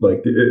president.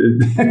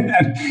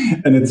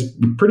 And it's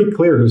pretty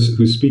clear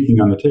who's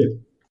speaking on the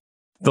tape.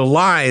 The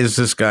lies,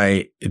 this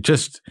guy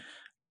just,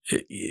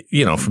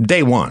 from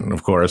day one,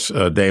 of course,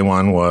 day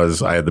one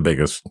was I had the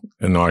biggest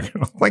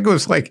inaugural.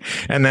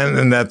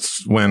 And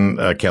that's when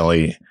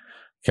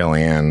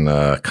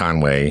Kellyanne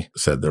Conway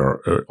said there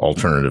are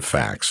alternative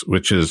facts,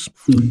 which is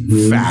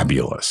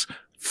fabulous.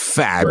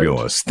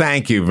 Right.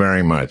 Thank you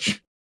very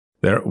much.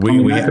 That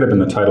could have been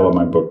the title of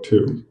my book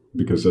too,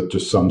 because it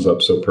just sums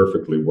up so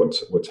perfectly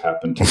what's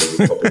happened to the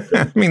Republican.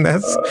 I mean,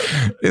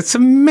 it's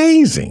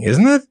amazing,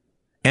 isn't it?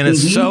 And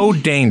it's so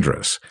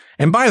dangerous.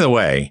 And by the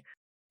way,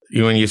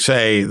 when you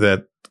say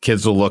that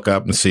kids will look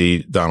up and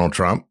see Donald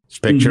Trump's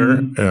picture,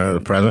 the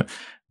president,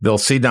 they'll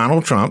see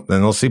Donald Trump,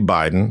 then they'll see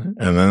Biden,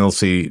 and then they'll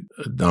see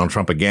Donald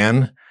Trump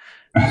again,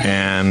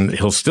 and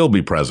he'll still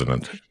be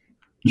president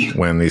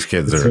when these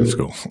kids are in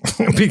school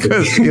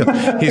because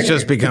he's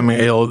just becoming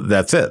ill.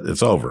 That's it.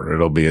 It's over.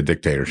 It'll be a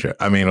dictatorship.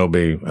 I mean, it'll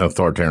be an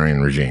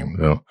authoritarian regime.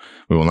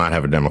 We will not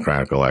have a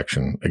democratic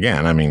election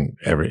again. I mean,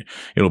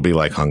 it'll be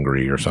like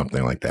Hungary or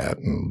something like that,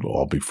 and it'll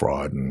all be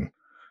fraud and.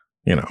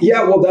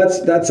 Yeah, well, that's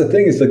the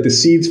thing. It's like the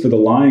seeds for the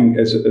lying,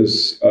 as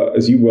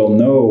you well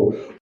know.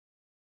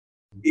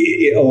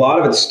 A lot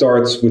of it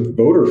starts with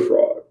voter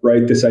fraud,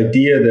 right? This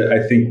idea that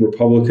I think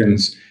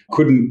Republicans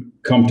couldn't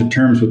come to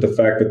terms with the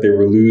fact that they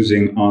were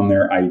losing on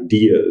their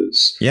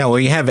ideas. Yeah, well,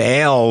 you have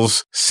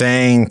Ailes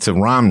saying to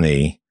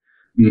Romney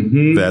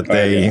that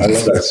I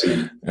love that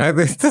scene.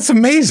 That's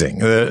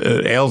amazing.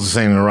 Ailes is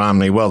saying to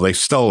Romney, well, they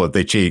stole it.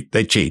 They cheat.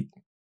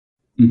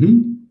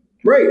 Mm-hmm.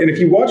 Right. And if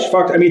you watch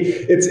Fox, I mean,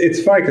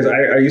 it's funny because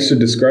I used to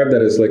describe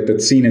that as like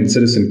that scene in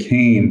Citizen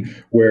Kane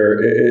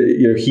where,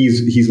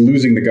 he's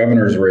losing the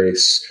governor's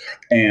race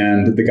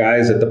and the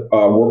guys at the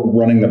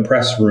running the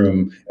press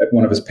room at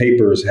one of his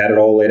papers had it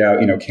all laid out,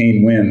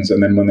 Kane wins.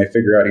 And then when they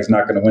figure out he's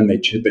not going to win, they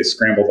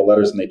scramble the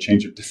letters and they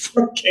change it to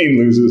Kane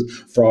loses,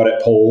 fraud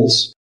at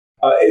polls.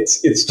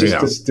 It's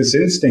just this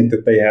instinct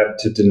that they have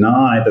to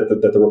deny that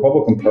the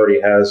Republican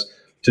Party has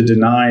to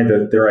deny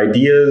that their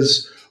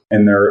ideas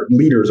and their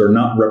leaders are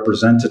not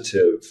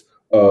representative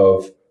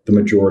of the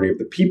majority of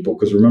the people.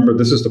 Because remember,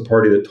 this is the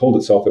party that told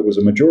itself it was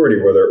a majority,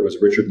 whether it was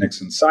Richard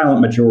Nixon's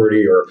silent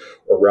majority or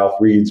Ralph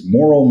Reed's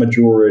moral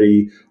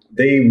majority.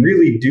 They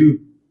really do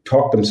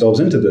talk themselves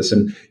into this.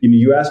 And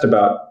you asked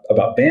about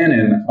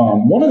Bannon.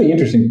 One of the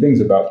interesting things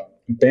about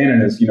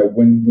Bannon is,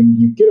 when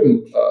you get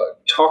him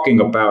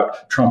talking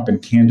about Trump in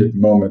candid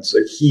moments,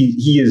 like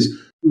he is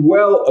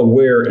well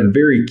aware and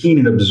very keen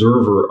an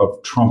observer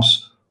of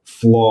Trump's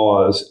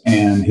flaws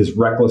and his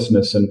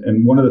recklessness.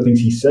 And one of the things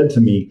he said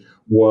to me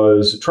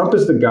was, Trump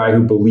is the guy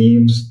who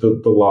believes the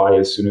lie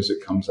as soon as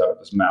it comes out of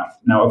his mouth.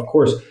 Now, of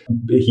course,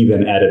 he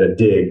then added a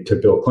dig to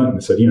Bill Clinton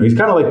and said, he's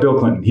kind of like Bill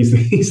Clinton. He's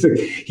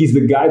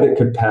the guy that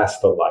could pass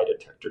the lie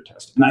detector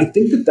test. And I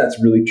think that that's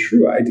really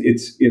true.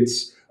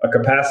 It's a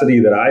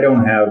capacity that I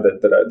don't have,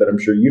 that I'm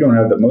sure you don't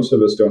have, that most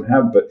of us don't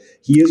have. But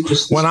he is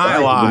just when I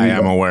lie,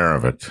 I'm aware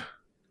of it.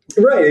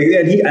 Right,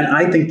 and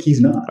I think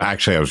he's not.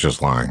 Actually, I was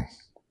just lying.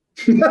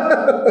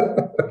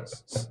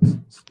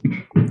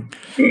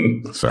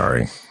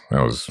 Sorry,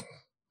 that was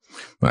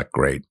not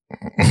great.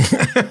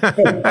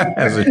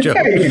 As a joke,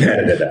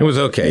 it was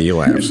okay. You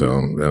laughed, so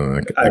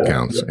that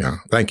counts. Yeah,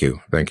 thank you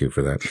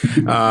for that.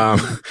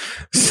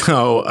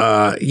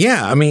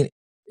 I mean,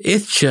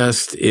 it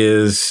just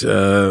is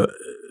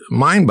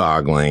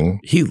mind-boggling.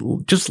 He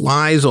just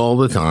lies all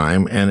the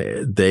time,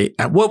 and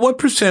what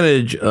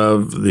percentage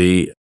of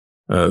the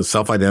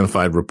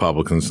self-identified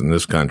Republicans in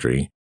this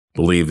country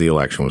believe the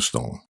election was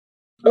stolen?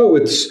 Oh,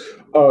 it's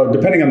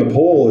depending on the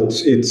poll,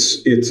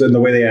 it's in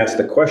the way they ask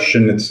the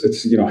question. It's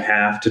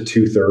half to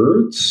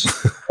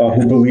 2/3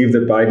 who believe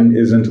that Biden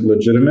isn't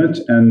legitimate,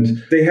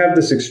 and they have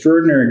this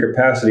extraordinary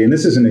capacity. And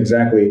this isn't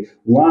exactly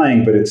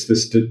lying, but it's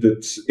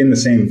in the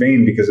same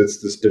vein because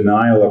it's this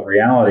denial of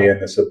reality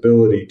and this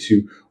ability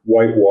to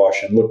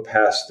whitewash and look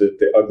past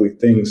the ugly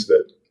things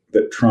that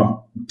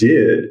Trump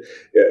did.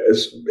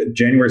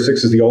 January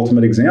 6th is the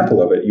ultimate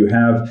example of it. You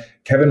have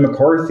Kevin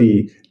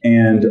McCarthy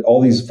and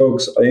all these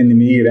folks in the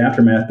immediate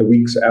aftermath, the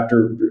weeks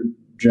after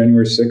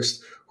January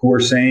 6th, who are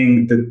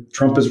saying that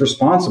Trump is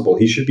responsible.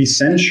 He should be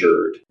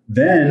censured.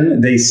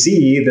 Then they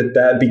see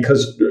that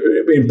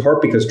in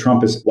part because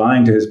Trump is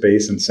lying to his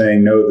base and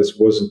saying, no,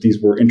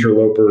 these were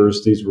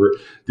interlopers. This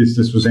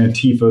was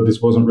Antifa.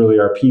 This wasn't really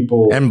our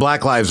people. And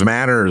Black Lives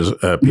Matter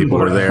people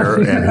were there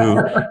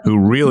and who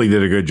really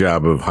did a good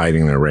job of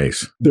hiding their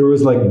race. There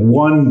was like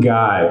one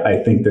guy,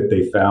 I think, that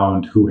they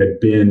found who had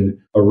been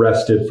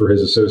arrested for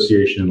his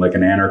association in like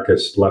an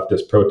anarchist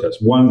leftist protest.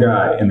 One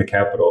guy in the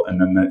Capitol. And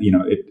then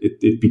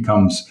it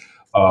becomes,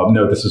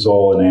 no, this is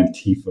all an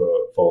Antifa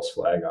false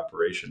flag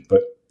operation.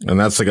 And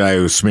that's the guy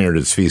who smeared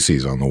his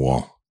feces on the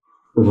wall.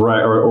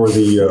 Right, or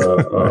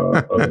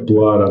the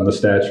blood on the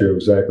statue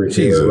of Zachary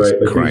Taylor, right?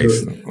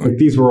 Jesus Christ.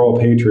 These were all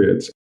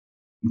patriots.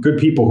 Good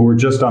people who were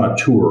just on a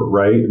tour,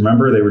 right?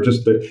 Remember, they were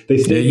just they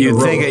stayed.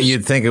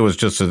 You'd think it was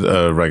just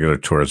a regular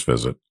tourist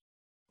visit.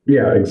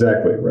 Yeah,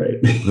 exactly right.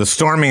 The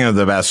storming of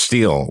the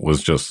Bastille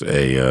was just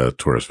a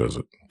tourist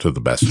visit to the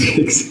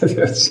Bastille.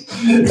 That's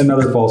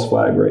another false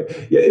flag, right?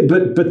 Yeah,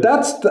 but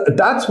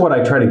that's what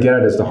I try to get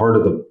at as the heart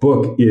of the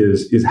book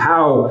is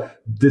how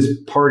this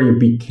party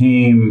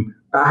became.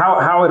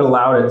 How it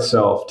allowed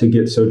itself to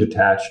get so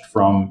detached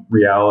from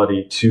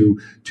reality to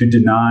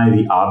deny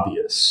the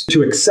obvious,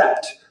 to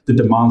accept the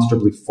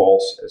demonstrably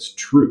false as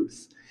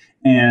truth.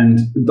 And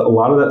a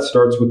lot of that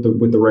starts with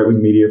the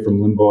right-wing media from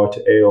Limbaugh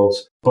to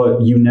Ailes,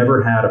 but you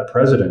never had a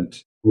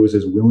president who was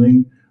as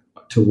willing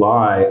to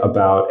lie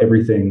about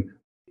everything.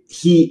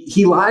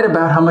 He lied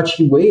about how much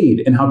he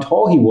weighed and how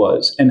tall he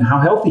was and how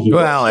healthy he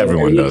was. Well,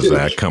 everyone does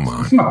that. Come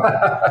on.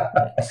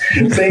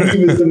 Saying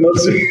he was the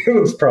most, it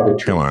was probably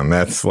true. Come on.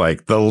 That's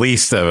like the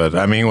least of it.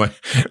 I mean,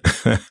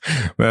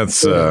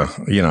 that's,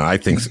 I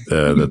think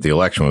that the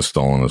election was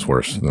stolen is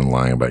worse than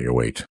lying about your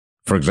weight.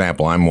 For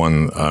example, I'm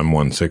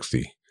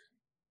 160.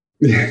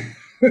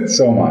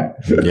 So am I.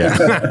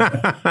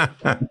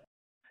 Yeah.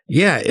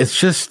 Yeah. It's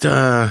just,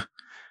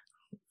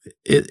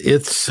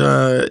 it's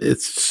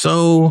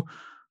so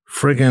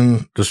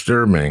friggin'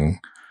 disturbing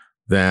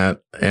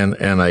that,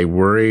 and I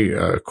worry,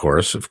 of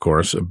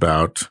course,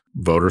 about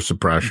voter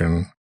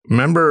suppression.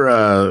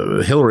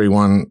 Remember, Hillary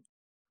won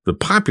the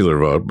popular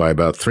vote by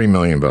about 3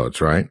 million votes,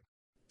 right?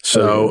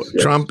 So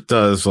yes. Trump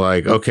does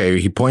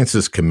he points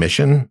this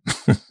commission.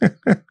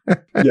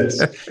 Yes,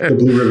 the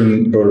Blue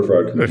Ribbon Voter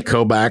Fraud Commission.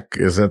 Kobach,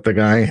 is that the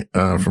guy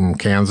from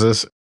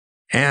Kansas?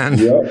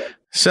 And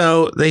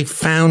so they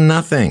found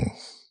nothing.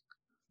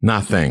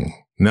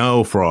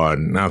 No fraud,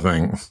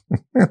 nothing.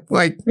 Yeah.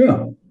 Right.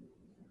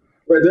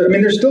 I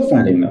mean, they're still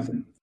finding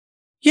nothing.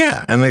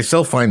 Yeah, and they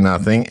still find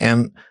nothing.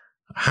 And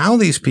how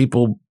these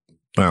people,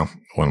 what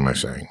am I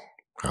saying?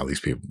 How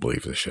these people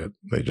believe this shit.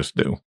 They just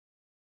do.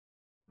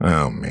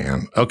 Oh,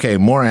 man. Okay,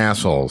 more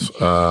assholes.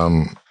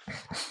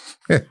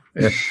 Let's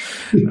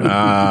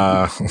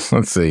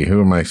see.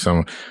 Who am I?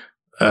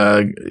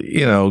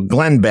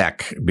 Glenn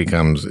Beck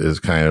is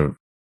kind of,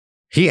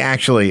 he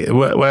actually,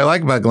 what I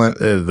like about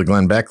the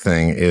Glenn Beck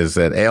thing is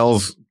that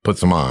Ailes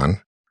puts him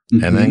on,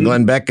 mm-hmm. and then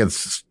Glenn Beck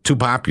gets too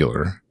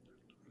popular.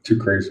 Too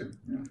crazy.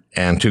 Yeah.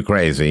 And too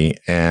crazy.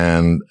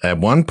 And at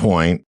one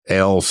point,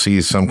 Ailes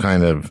sees some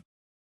kind of,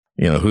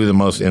 who the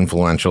most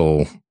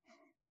influential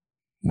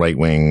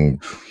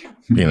right-wing,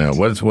 what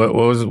was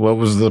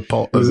the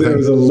poll? It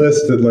was a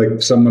list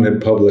that someone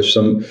had published,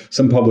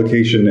 some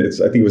publication. I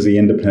think it was The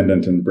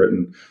Independent in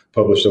Britain,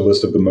 published a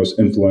list of the most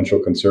influential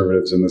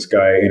conservatives. And this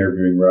guy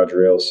interviewing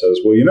Roger Ailes says,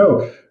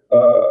 well,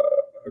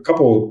 a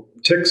couple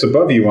ticks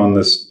above you on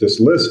this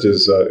list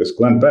is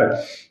Glenn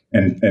Beck.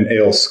 And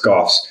Ailes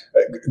scoffs.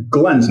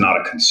 Glenn's not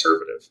a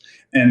conservative.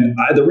 And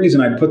the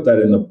reason I put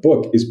that in the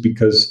book is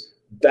because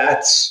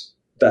that's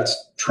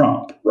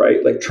Trump, right?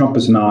 Trump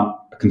is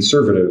not a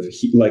conservative.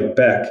 Like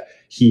Beck,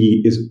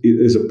 he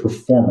is a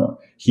performer.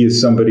 He is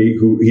somebody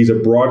he's a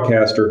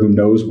broadcaster who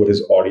knows what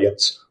his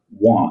audience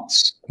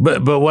wants.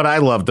 But what I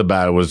loved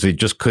about it was he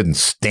just couldn't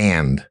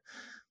stand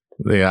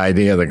the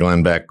idea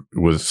that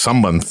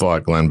someone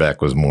thought Glenn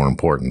Beck was more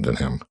important than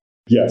him.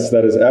 Yes,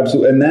 that is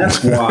absolutely. And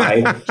that's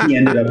why he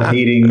ended up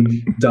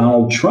hating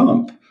Donald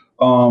Trump.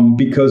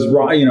 Because,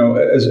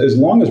 as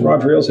long as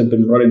Roger Ailes had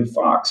been running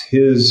Fox,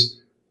 his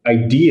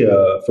idea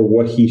for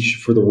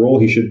the role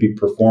he should be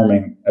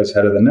performing as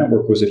head of the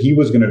network was that he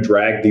was going to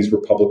drag these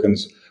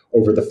Republicans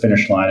over the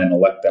finish line and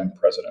elect them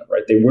president,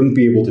 right? They wouldn't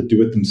be able to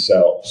do it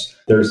themselves.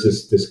 There's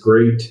this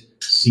great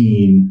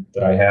scene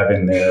that I have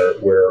in there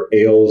where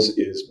Ailes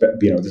is,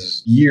 this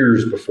is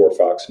years before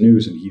Fox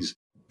News, and he's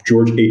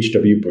George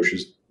H.W.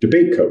 Bush's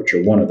debate coach,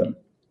 or one of them.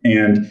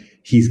 And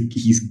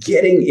he's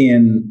getting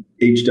in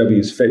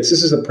H.W.'s face.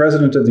 This is the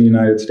president of the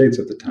United States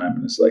at the time.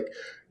 And it's like,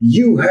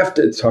 you have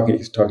to,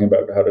 he's talking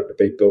about how to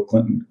debate Bill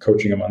Clinton,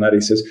 coaching him on that. He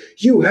says,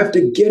 you have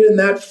to get in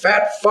that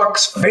fat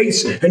fuck's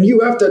face and you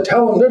have to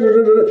tell him, da, da,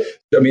 da,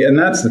 da. I mean, and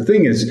that's the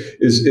thing is,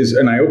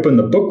 and I open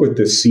the book with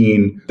this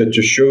scene that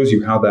just shows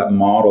you how that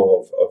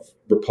model of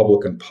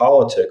Republican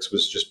politics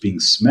was just being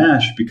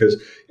smashed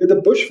because the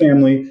Bush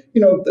family,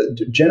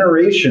 the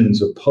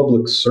generations of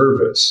public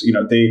service,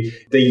 they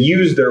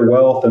use their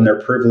wealth and their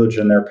privilege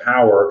and their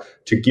power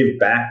to give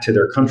back to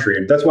their country.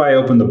 And that's why I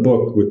opened the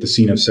book with the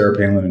scene of Sarah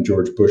Palin and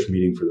George Bush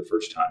meeting for the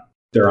first time.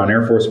 They're on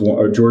Air Force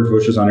One. George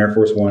Bush is on Air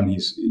Force One.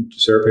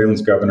 Sarah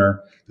Palin's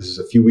governor. This is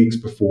a few weeks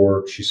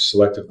before she's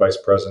selected vice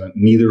president.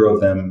 Neither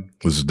of them.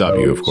 This is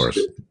W, of course.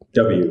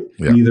 W.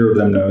 Yeah. Neither of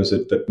them knows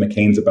that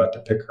McCain's about to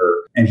pick her.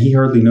 And he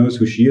hardly knows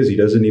who she is. He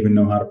doesn't even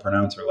know how to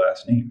pronounce her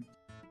last name.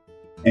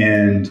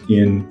 And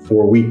in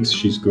 4 weeks,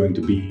 she's going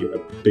to be a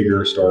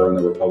bigger star in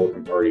the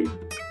Republican Party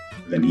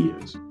than he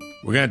is.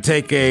 We're going to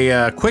take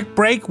a quick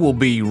break. We'll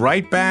be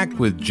right back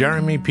with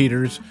Jeremy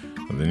Peters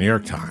of the New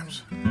York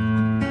Times.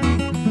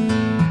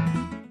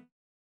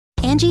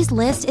 Angie's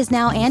List is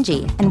now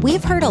Angie, and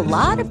we've heard a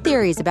lot of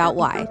theories about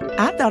why.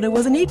 I thought it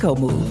was an eco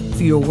move.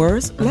 Fewer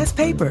words, less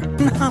paper.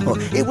 No,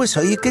 it was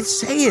so you could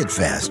say it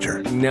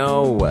faster.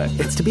 No,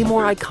 it's to be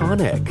more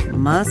iconic.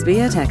 Must be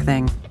a tech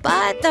thing.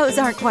 But those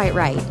aren't quite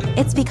right.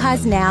 It's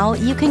because now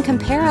you can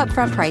compare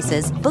upfront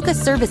prices, book a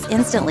service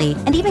instantly,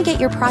 and even get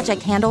your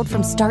project handled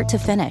from start to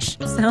finish.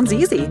 Sounds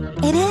easy.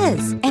 It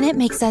is, and it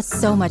makes us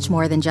so much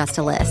more than just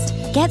a list.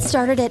 Get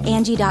started at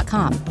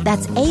Angie.com.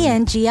 That's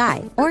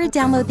ANGI, or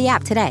download the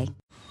app today.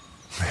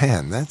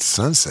 Man, that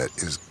sunset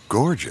is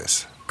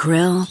gorgeous.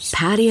 Grill,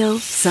 patio,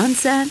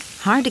 sunset.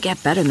 Hard to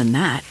get better than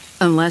that.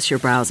 Unless you're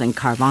browsing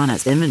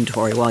Carvana's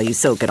inventory while you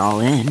soak it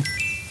all in.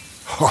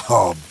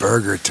 Oh,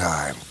 burger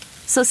time.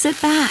 So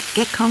sit back,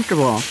 get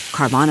comfortable.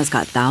 Carvana's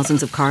got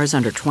thousands of cars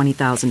under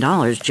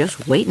 $20,000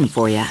 just waiting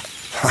for you.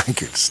 I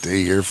could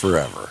stay here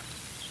forever.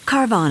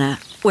 Carvana,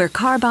 where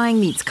car buying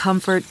meets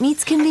comfort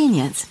meets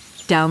convenience.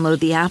 Download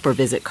the app or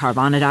visit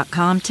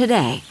Carvana.com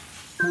today.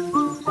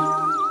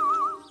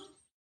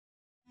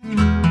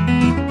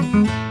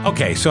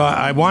 Okay, so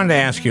I wanted to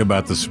ask you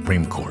about the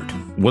Supreme Court.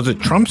 Was it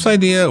Trump's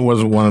idea or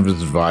was it one of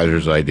his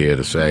advisors' idea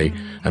to say,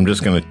 I'm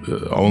just going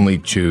to only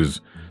choose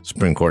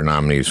Supreme Court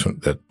nominees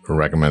that are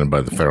recommended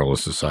by the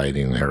Federalist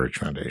Society and the Heritage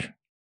Foundation?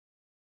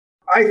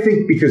 I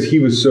think because he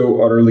was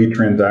so utterly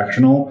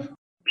transactional,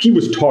 he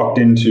was talked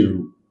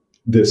into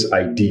this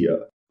idea.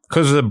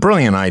 Because it's a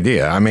brilliant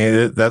idea. I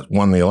mean, that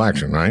won the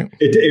election, right?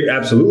 It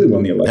absolutely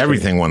won the election.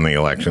 Everything won the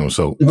election. It was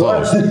so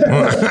close.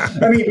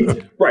 I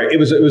mean, right. It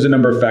was a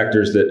number of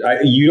factors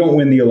that you don't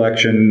win the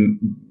election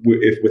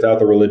without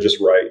the religious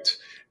right.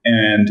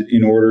 And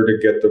in order to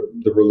get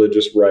the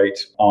religious right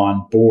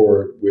on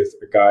board with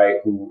a guy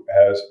who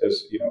has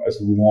as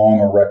long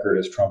a record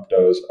as Trump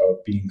does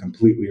of being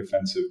completely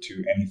offensive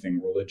to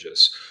anything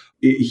religious,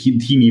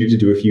 he needed to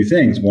do a few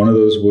things. One of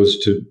those was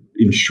to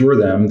ensure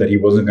them that he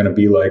wasn't going to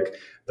be like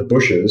the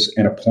Bushes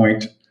and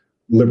appoint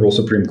liberal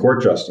Supreme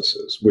Court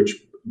justices, which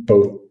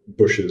both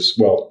Bushes,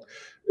 well,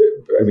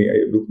 I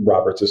mean,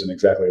 Roberts isn't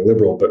exactly a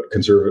liberal, but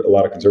a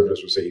lot of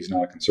conservatives would say he's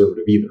not a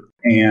conservative either.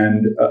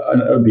 And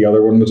the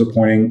other one was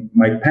appointing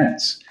Mike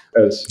Pence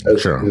as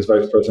sure. his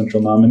vice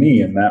presidential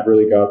nominee, and that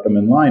really got them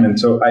in line. And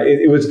so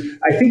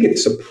I think it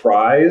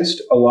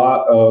surprised a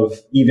lot of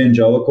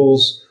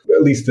evangelicals,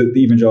 at least the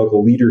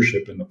evangelical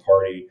leadership in the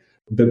party,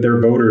 that their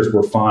voters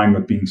were fine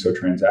with being so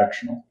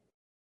transactional.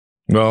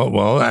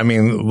 Well, I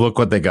mean, look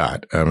what they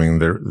got. I mean,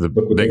 the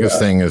biggest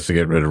thing is to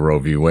get rid of Roe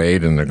v.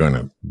 Wade, and they're going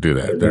to do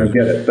that. They're going to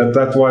get it.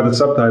 That's why the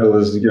subtitle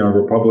is,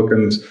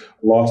 Republicans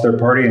lost their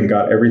party and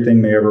got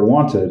everything they ever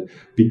wanted,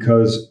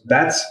 because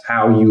that's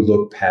how you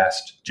look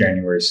past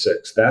January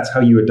 6th. That's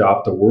how you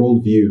adopt a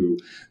worldview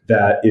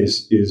that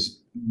is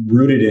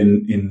rooted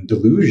in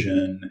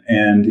delusion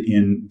and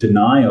in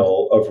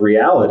denial of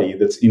reality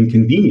that's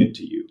inconvenient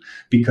to you,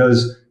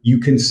 because you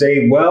can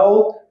say,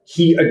 well,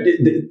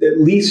 at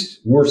least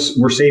we're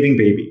saving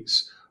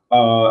babies.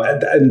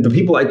 And the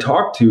people I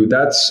talk to,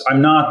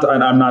 I'm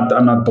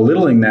not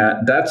belittling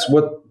that. That's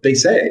what they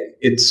say.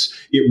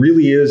 It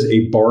really is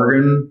a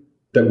bargain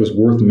that was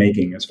worth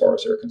making as far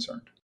as they're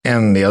concerned.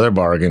 And the other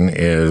bargain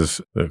is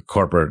the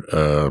corporate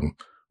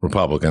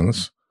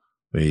Republicans,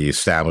 the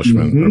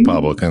establishment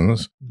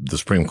Republicans. The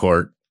Supreme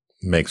Court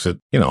makes it,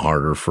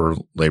 harder for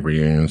labor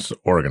unions to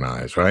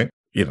organize, right?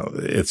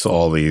 It's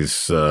all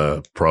these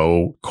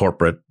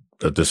pro-corporate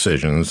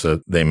decisions that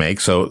they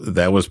make. So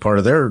that was part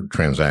of their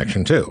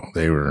transaction too.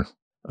 They were,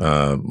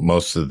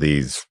 most of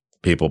these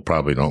people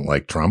probably don't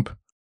like Trump,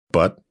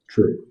 but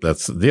true.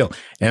 That's the deal.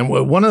 And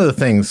one of the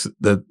things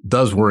that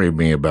does worry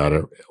me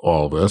about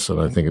all this,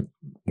 and I think it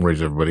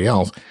worries everybody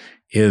else,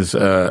 is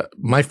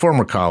my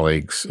former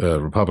colleagues,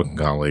 Republican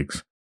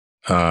colleagues,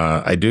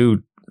 I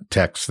do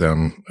text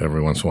them every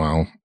once in a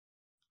while.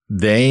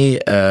 They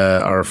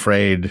are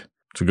afraid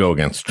to go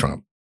against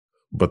Trump,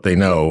 but they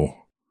know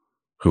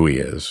who he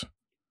is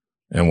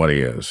and what he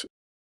is.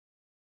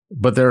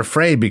 But they're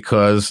afraid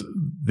because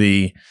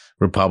the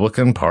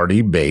Republican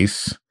Party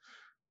base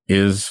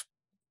is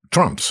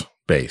Trump's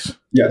base.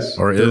 Yes.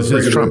 Or is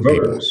his Trump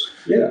people.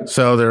 Yeah.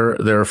 So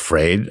they're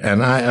afraid.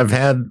 And I've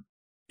had,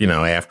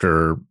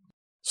 after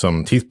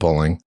some teeth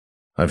pulling,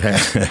 I've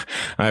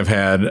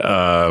had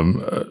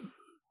a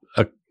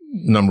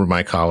number of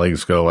my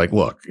colleagues go like,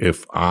 look,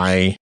 if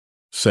I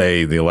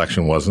say the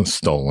election wasn't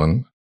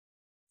stolen,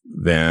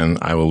 then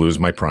I will lose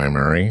my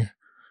primary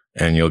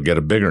and you'll get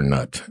a bigger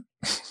nut.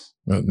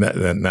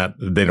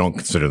 They don't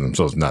consider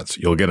themselves nuts.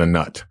 You'll get a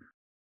nut.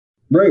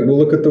 Right. Well,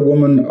 look at the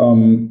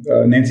woman,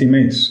 Nancy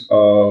Mace,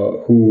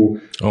 who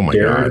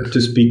dared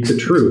to speak the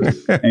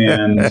truth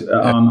and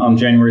on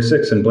January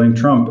 6th and blame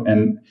Trump.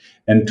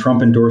 And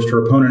Trump endorsed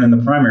her opponent in the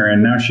primary.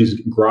 And now she's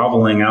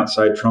groveling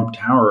outside Trump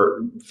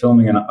Tower,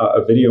 filming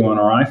a video on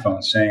her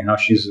iPhone saying how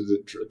she's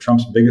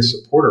Trump's biggest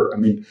supporter. I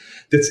mean,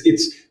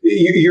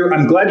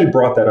 I'm glad you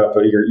brought that up,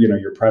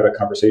 your private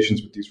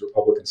conversations with these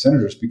Republican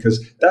senators,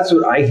 because that's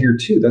what I hear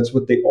too. That's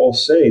what they all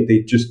say.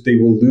 They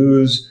will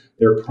lose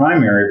their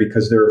primary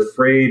because they're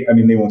afraid. I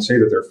mean, they won't say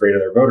that they're afraid of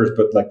their voters,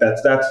 but like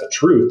that's the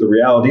truth. The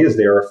reality is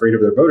they are afraid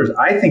of their voters.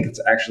 I think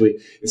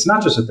it's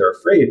not just that they're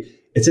afraid,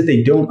 it's that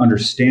they don't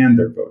understand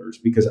their voters.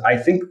 Because I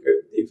think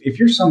if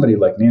you're somebody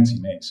like Nancy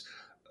Mace,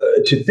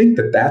 to think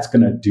that that's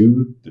going to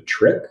do the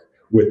trick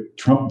with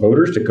Trump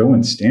voters, to go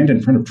and stand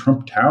in front of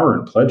Trump Tower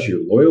and pledge your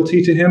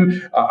loyalty to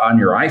him on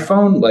your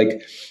iPhone,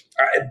 like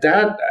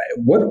that,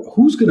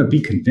 who's going to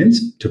be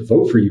convinced to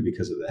vote for you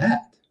because of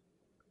that?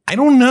 I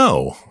don't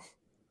know.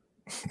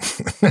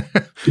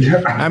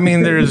 I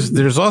mean,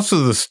 there's also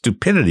the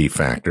stupidity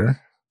factor.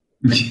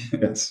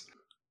 Yes.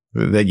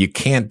 That you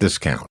can't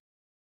discount.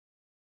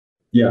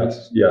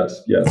 Yes.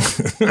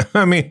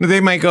 I mean, they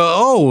might go,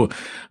 oh,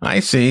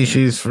 I see.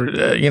 She's for,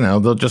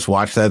 they'll just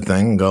watch that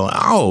thing and go,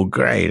 oh,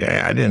 great.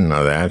 I didn't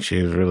know that.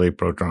 She's really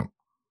pro-Trump.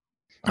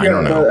 I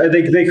don't know. I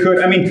think they could.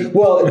 I mean,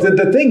 well,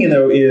 the thing,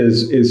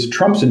 is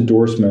Trump's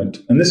endorsement,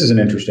 and this is an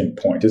interesting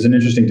point. It's an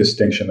interesting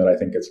distinction that I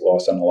think gets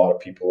lost on a lot of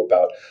people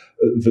about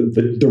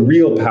the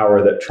real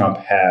power that Trump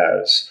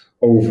has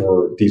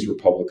over these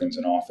Republicans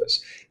in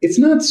office. It's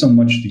not so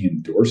much the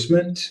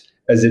endorsement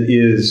as it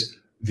is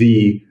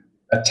the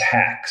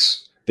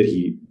attacks that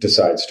he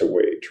decides to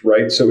wage,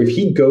 right? So if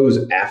he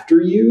goes after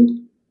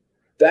you,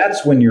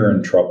 that's when you're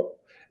in trouble.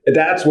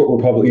 That's what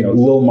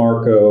Lil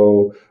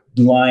Marco,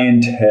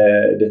 Lion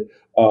Ted,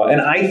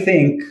 and I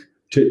think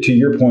to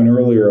your point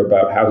earlier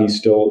about how he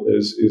still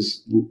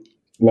is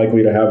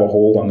likely to have a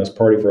hold on this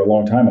party for a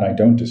long time, and I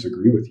don't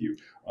disagree with you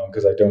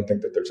because I don't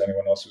think that there's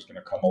anyone else who's going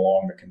to come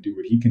along that can do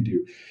what he can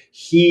do.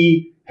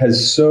 He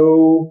has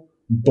so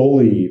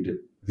bullied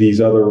these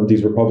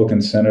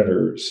Republican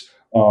senators.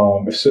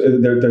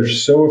 They're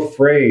so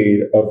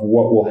afraid of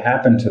what will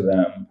happen to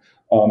them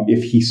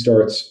if he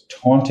starts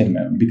taunting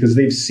them, because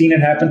they've seen it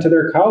happen to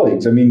their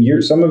colleagues. I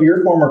mean, some of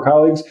your former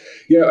colleagues,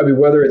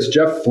 whether it's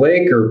Jeff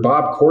Flake or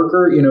Bob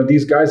Corker,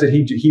 these guys that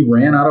he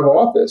ran out of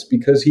office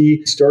because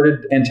he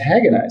started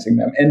antagonizing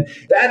them. And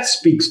that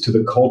speaks to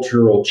the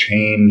cultural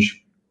change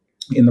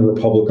in the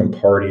Republican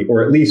Party,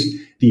 or at least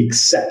the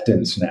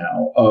acceptance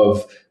now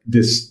of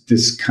this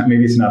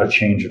maybe it's not a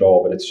change at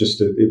all, but it's just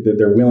that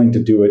they're willing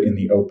to do it in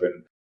the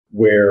open,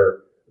 where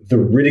the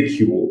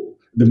ridicule,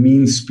 the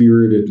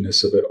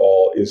mean-spiritedness of it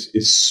all is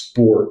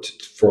sport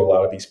for a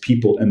lot of these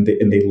people, and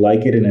they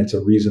like it, and it's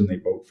a reason they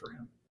vote for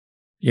him.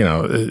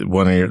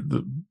 One of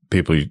the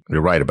people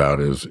you're right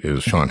about is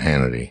Sean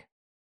Hannity,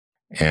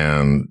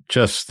 and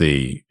just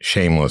the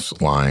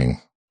shameless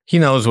lying. He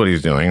knows what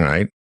he's doing,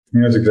 right? He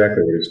knows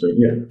exactly what he's doing,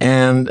 yeah.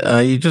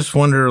 And you just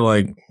wonder,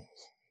 like,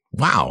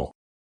 wow,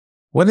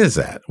 what is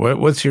that?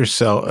 What's your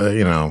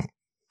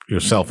your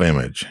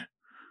self-image?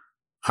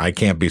 I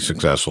can't be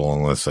successful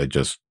unless I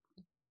just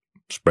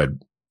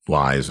spread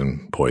lies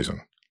and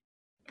poison.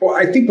 Well,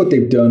 I think what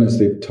they've done is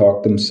they've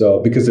talked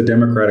themselves, because the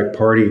Democratic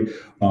Party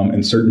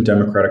and certain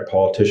Democratic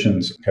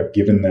politicians have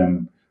given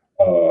them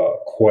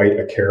quite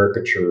a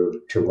caricature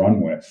to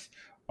run with,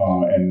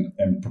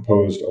 and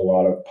proposed a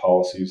lot of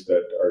policies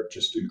that are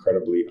just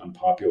incredibly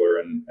unpopular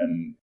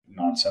and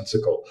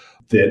nonsensical,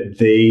 that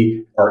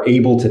they are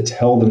able to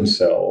tell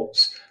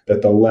themselves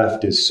that the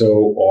left is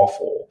so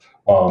awful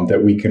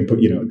that we can put,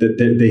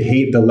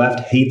 that the left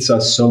hates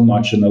us so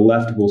much, and the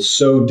left will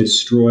so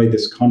destroy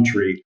this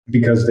country,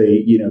 because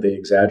they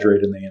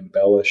exaggerate and they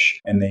embellish,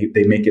 and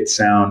they make it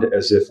sound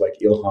as if like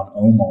Ilhan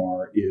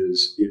Omar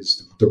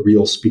is the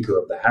real Speaker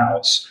of the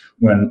House,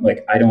 when,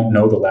 like, I don't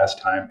know the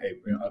last time a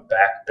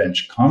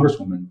backbench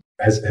congresswoman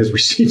has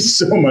received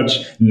so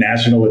much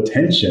national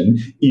attention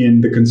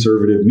in the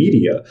conservative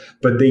media.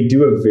 But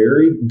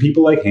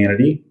people like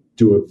Hannity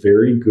do a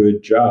very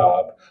good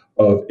job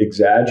of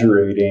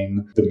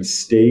exaggerating the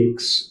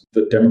mistakes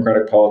that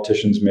Democratic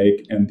politicians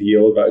make and the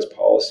ill-advised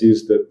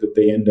policies that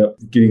they end up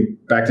getting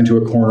backed into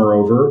a corner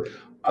over.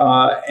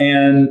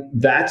 And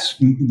that's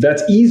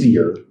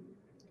easier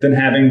than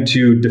having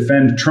to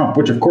defend Trump,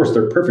 which, of course,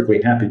 they're perfectly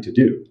happy to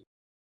do.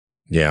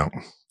 Yeah.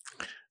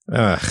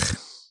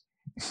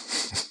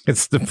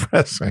 It's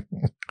depressing.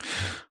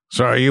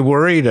 So are you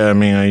worried? I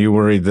mean, are you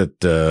worried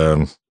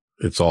that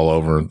it's all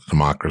over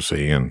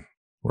democracy and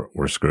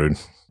we're screwed?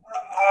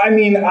 I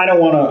mean, I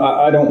don't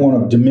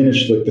want to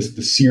diminish like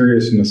the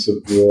seriousness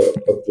of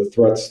the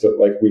threats that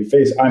like we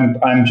face.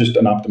 I'm just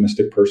an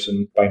optimistic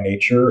person by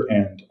nature,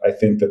 and I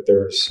think that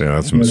there's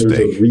there's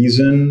a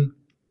reason.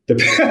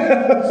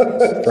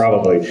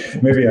 Probably,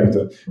 maybe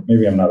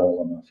I'm not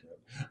old enough yet.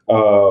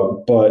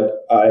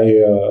 But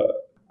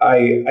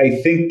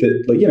I think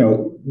that, like,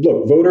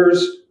 look,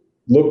 voters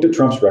looked at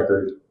Trump's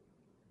record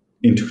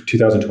in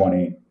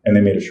 2020 and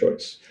they made a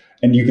choice.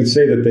 And you could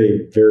say that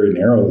they very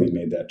narrowly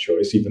made that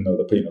choice, even though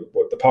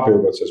the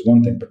popular vote says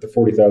one thing, but the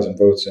 40,000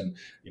 votes in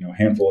a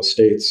handful of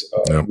states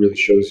really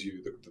shows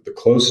you the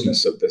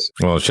closeness of this.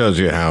 Well, it shows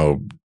you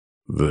how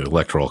the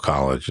Electoral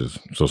College is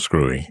so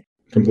screwy.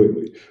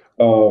 Completely.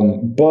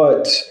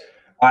 But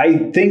I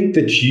think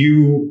that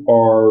you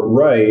are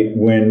right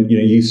when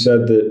you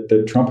said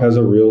that Trump has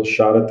a real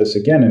shot at this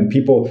again. And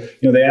people,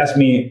 they ask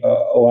me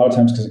a lot of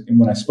times, because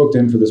when I spoke to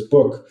him for this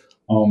book,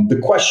 the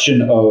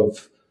question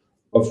of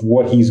of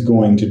what he's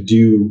going to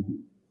do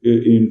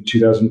in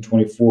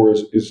 2024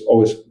 is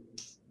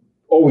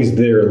always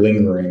there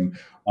lingering.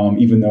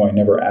 Even though I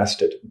never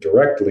asked it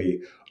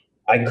directly,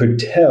 I could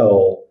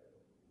tell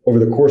over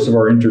the course of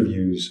our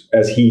interviews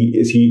as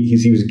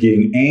he was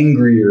getting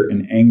angrier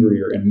and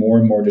angrier and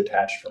more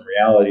detached from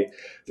reality,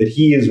 that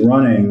he is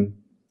running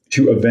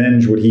to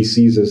avenge what he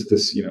sees as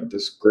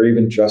this grave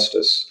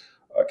injustice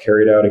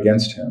carried out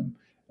against him,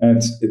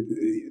 and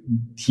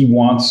he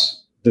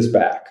wants this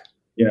back,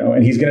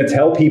 and he's going to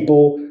tell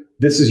people,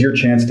 this is your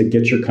chance to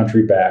get your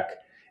country back.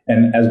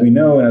 And as we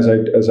know, and as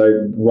I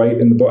write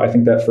in the book, I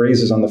think that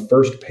phrase is on the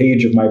first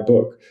page of my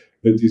book,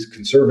 that these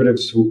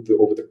conservatives who,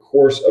 over the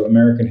course of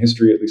American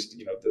history, at least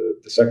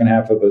the second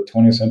half of the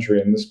 20th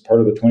century and this part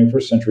of the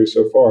 21st century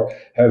so far,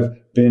 have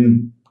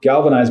been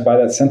galvanized by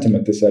that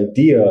sentiment, this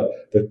idea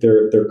that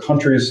their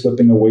country is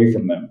slipping away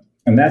from them.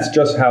 And that's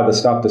just how the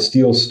Stop the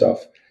Steal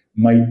stuff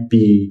might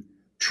be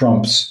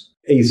Trump's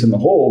ace in the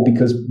hole,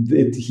 because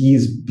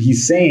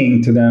he's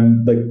saying to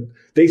them, like,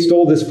 they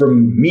stole this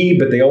from me,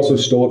 but they also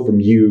stole it from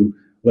you.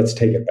 Let's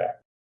take it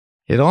back.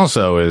 It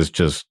also is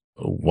just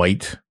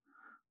white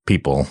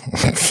people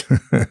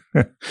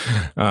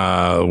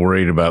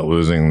worried about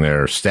losing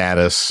their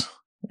status,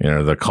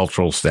 their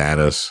cultural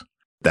status.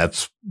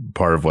 That's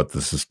part of what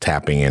this is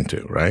tapping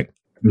into, right?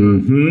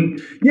 Mm-hmm.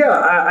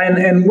 Yeah,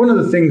 and one of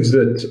the things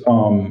that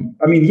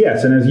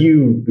yes, and as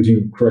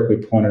you correctly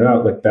pointed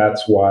out, like,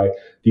 that's why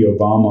the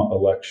Obama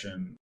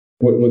election,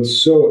 what's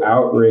so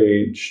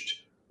outraged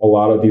a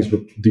lot of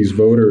these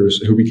voters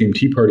who became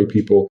Tea Party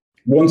people,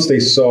 once they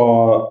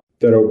saw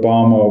that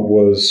Obama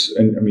was,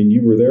 and I mean,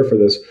 you were there for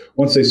this,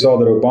 once they saw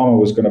that Obama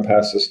was going to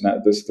pass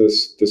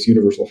this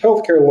universal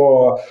health care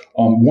law,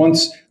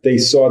 once they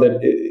saw that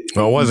it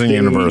wasn't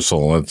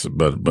universal,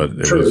 but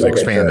it was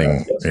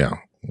expanding. Yeah.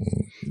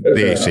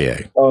 The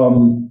ACA.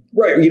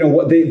 Right.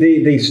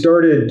 They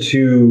started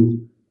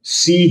to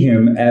see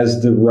him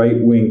as the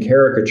right-wing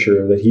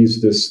caricature, that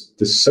he's this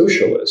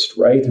socialist,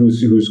 right?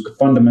 Who's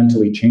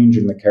fundamentally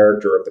changing the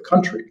character of the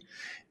country.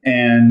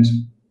 And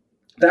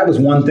that was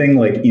one thing,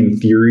 like, in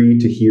theory,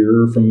 to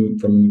hear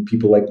from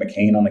people like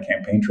McCain on the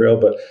campaign trail.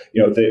 But,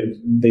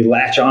 they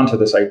latch onto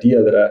this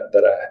idea that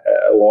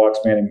a law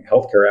expanding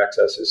healthcare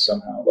access is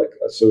somehow like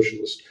a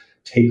socialist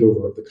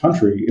takeover of the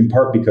country, in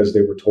part because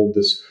they were told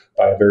this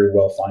by a very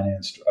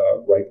well-financed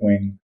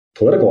right-wing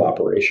political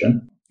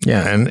operation.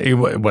 Yeah,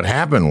 and what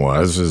happened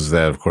is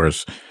that, of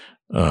course,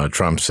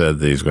 Trump said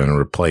that he's going to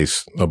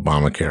replace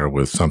Obamacare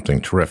with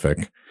something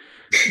terrific,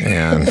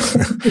 and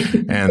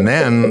and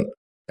then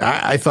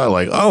I thought,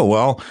 like, oh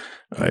well,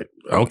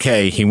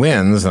 okay, he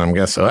wins, and I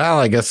guess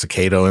the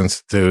Cato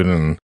Institute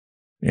and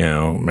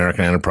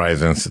American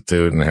Enterprise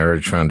Institute and the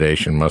Heritage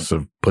Foundation must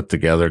have put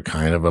together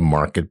kind of a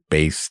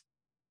market-based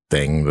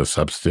thing, the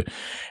substitute,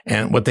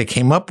 and what they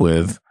came up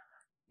with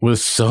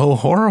was so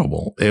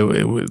horrible. It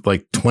was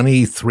like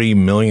 23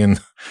 million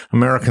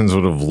Americans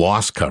would have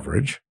lost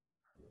coverage.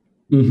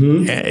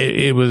 Mm-hmm.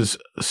 It was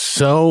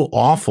so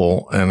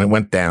awful, and it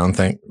went down.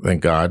 Thank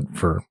God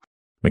for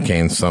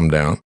McCain's thumb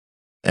down.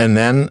 And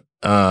then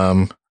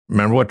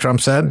remember what Trump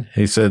said?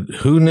 He said,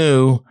 "Who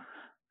knew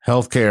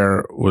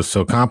healthcare was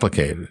so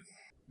complicated?"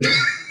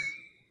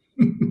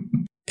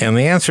 And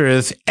the answer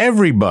is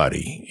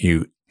everybody.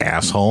 You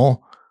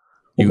asshole.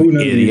 Who knew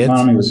the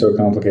economy was so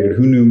complicated?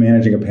 Who knew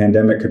managing a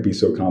pandemic could be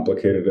so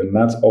complicated? And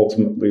that's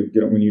ultimately,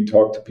 when you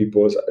talk to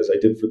people, as I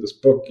did for this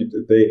book,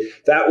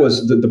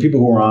 the people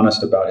who were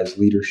honest about his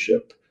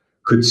leadership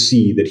could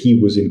see that he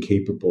was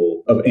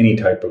incapable of any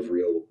type of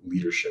real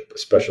leadership,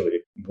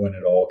 especially when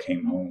it all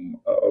came home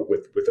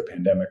with a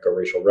pandemic, a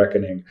racial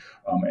reckoning,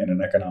 and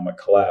an economic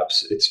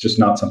collapse. It's just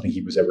not something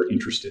he was ever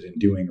interested in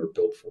doing or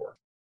built for.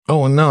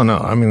 Oh, no.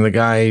 I mean, the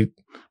guy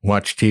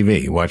watched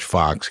TV, watched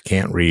Fox,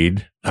 can't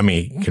read. I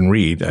mean, he can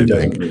read, I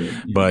think,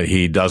 but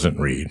he doesn't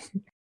read.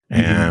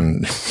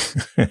 And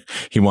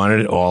he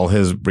wanted all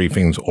his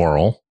briefings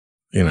oral,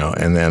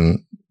 and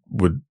then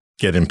would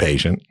get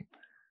impatient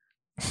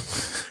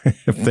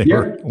if they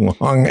were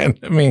long. And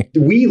I mean,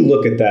 we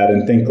look at that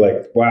and think,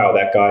 like, wow,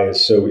 that guy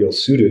is so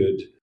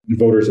ill-suited.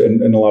 Voters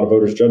and a lot of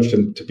voters judged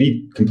him to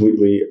be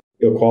completely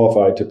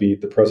ill-qualified to be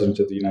the president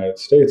of the United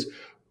States.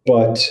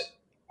 But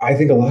I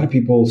think a lot of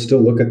people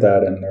still look at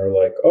that and they're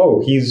like,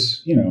 oh,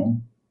 he's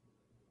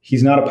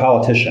not a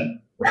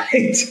politician,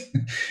 right?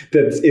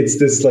 It's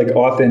this, like,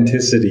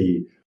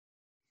 authenticity.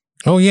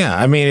 Oh, yeah.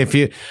 I mean, if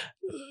you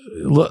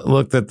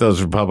looked at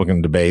those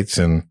Republican debates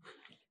in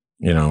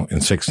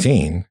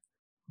 2016,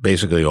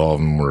 basically all of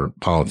them were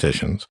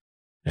politicians,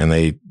 and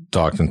they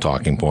talked in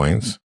talking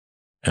points,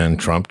 and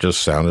Trump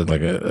just sounded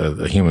like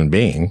a human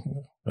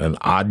being, an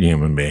odd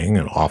human being,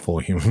 an awful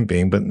human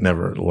being, but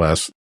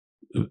nevertheless,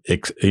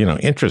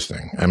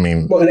 interesting. I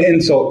mean, well, an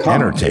insult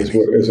entertaining.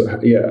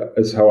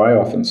 Is how I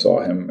often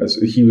saw him. As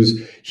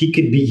he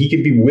could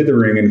be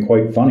withering and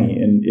quite funny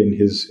in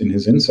his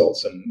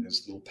insults and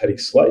his little petty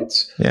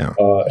slights. Yeah,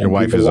 your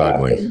wife is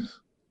ugly.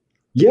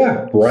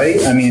 Yeah,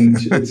 right. I mean,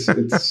 it's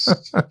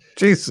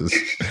Jesus.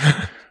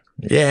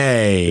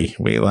 Yay,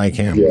 we like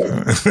him.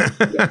 Yeah.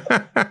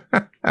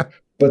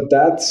 But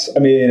that's, I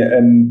mean,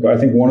 and I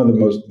think one of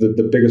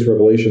the biggest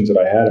revelations that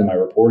I had in my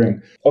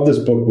reporting of this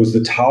book was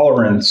the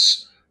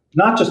tolerance,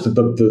 not just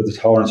the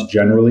tolerance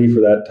generally for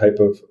that type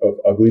of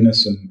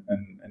ugliness and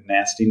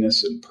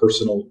nastiness and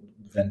personal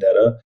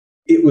vendetta.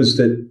 It was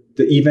that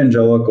the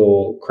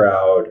evangelical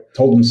crowd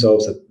told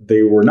themselves that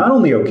they were not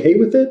only okay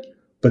with it,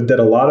 but that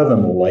a lot of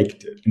them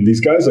liked it. And these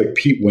guys like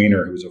Pete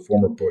Wehner, who was a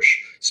former Bush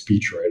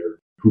speechwriter,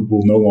 who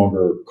will no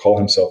longer call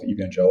himself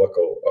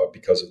evangelical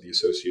because of the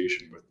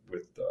association with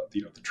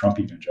the Trump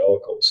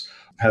evangelicals,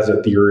 has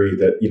a theory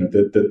that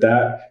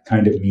that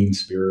kind of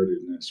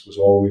mean-spiritedness was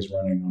always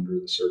running under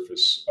the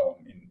surface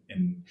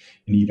in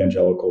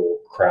evangelical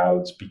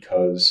crowds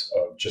because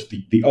of just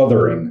the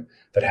othering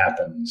that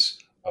happens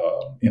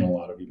in a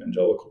lot of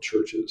evangelical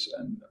churches,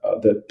 and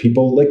that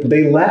people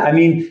I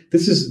mean,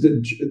 this is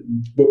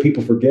what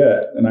people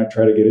forget, and I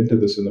try to get into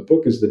this in the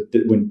book, is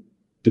that when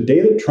the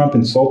day that Trump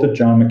insulted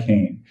John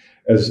McCain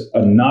as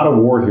not a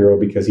war hero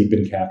because he'd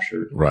been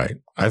captured. Right.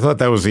 I thought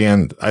that was the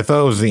end. I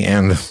thought it was the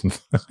end. I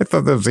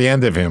thought that was the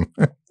end of him.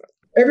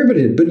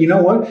 Everybody did. But you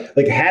know what?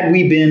 Like, had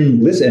we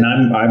been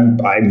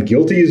I'm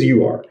guilty as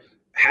you are.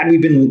 Had we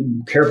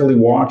been carefully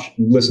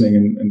listening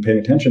and paying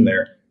attention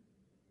there,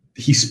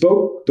 he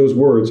spoke those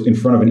words in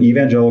front of an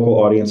evangelical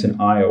audience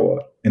in Iowa,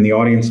 and the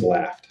audience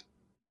laughed.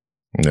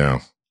 No.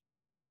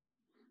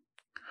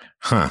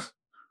 Huh.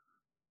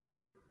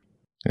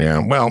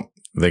 Yeah. Well,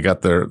 they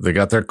got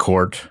their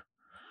court,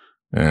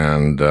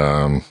 and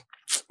they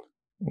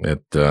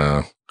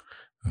got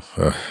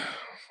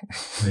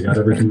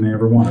everything they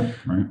ever wanted,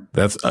 right?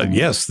 That's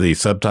yes, the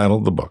subtitle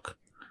of the book.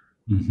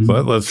 Mm-hmm.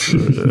 So let's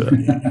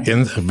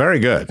very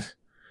good.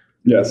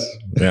 Yes.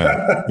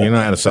 Yeah. You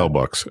know how to sell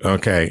books.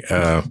 Okay.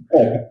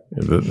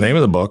 The name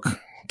of the book,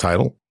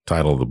 title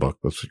of the book,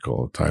 let's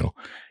call it title.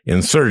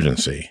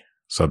 Insurgency.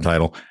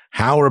 Subtitle,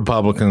 How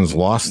Republicans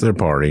Lost Their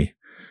Party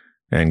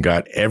and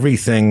Got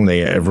Everything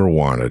They Ever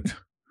Wanted.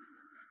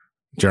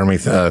 Jeremy,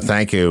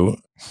 thank you.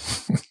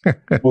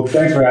 Well,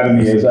 thanks for having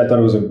me. I thought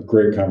it was a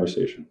great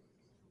conversation.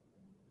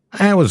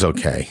 It was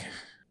okay.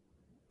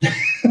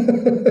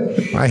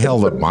 I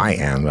held up my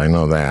end. I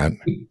know that.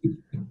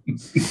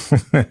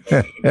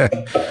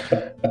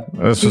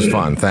 This was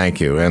fun. Thank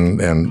you. And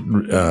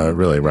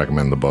really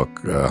recommend the book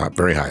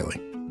very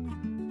highly.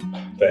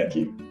 Thank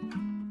you.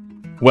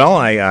 Well,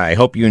 I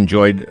hope you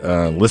enjoyed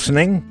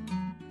listening.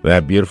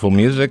 That beautiful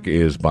music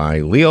is by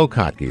Leo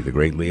Kottke, the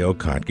great Leo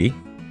Kottke.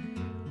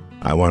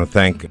 I want to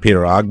thank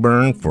Peter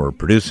Ogburn for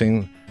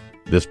producing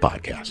this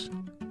podcast.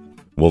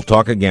 We'll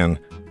talk again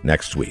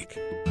next week.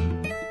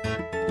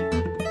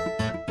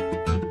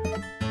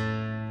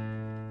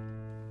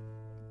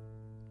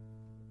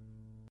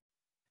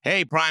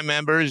 Hey, Prime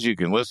members, you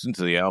can listen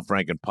to the Al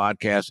Franken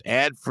podcast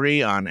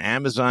ad-free on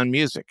Amazon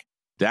Music.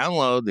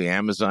 Download the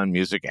Amazon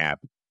Music app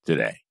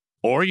today.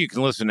 Or you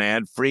can listen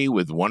ad-free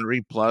with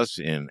Wondery Plus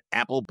in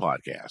Apple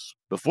Podcasts.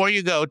 Before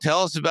you go,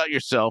 tell us about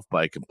yourself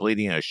by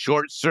completing a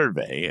short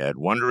survey at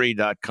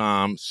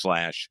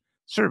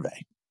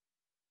Wondery.com/survey.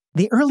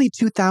 The early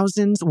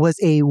 2000s was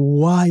a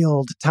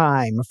wild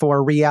time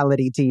for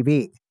reality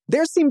TV.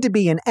 There seemed to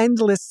be an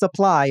endless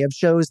supply of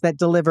shows that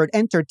delivered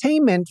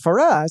entertainment for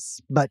us,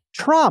 but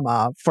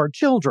trauma for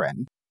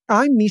children.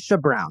 I'm Misha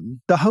Brown,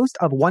 the host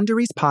of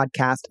Wondery's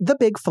podcast, The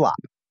Big Flop.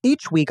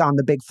 Each week on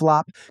The Big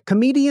Flop,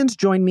 comedians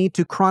join me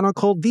to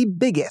chronicle the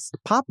biggest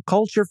pop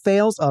culture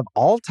fails of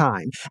all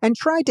time and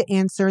try to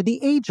answer the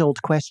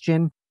age-old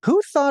question,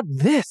 who thought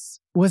this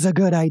was a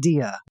good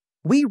idea?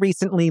 We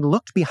recently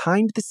looked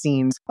behind the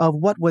scenes of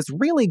what was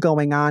really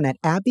going on at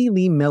Abby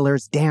Lee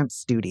Miller's dance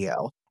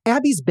studio.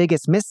 Abby's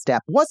biggest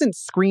misstep wasn't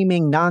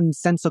screaming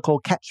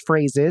nonsensical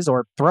catchphrases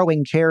or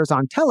throwing chairs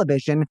on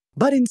television,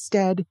 but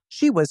instead,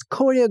 she was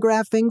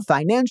choreographing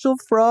financial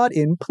fraud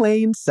in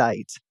plain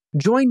sight.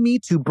 Join me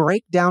to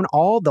break down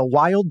all the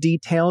wild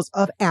details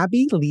of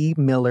Abby Lee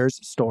Miller's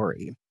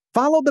story.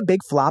 Follow The Big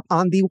Flop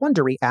on the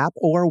Wondery app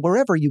or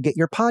wherever you get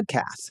your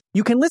podcasts.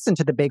 You can listen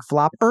to The Big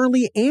Flop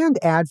early and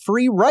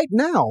ad-free right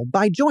now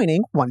by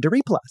joining Wondery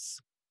Plus.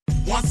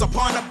 Once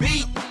upon a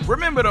beat.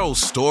 Remember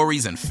those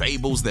stories and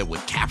fables that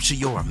would capture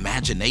your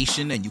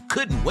imagination and you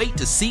couldn't wait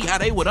to see how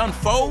they would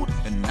unfold?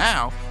 And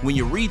now, when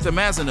you read them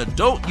as an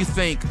adult, you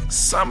think,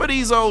 some of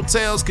these old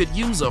tales could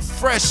use a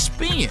fresh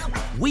spin.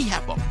 We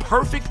have a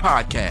perfect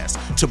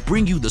podcast to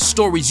bring you the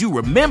stories you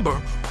remember,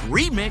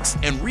 remix,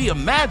 and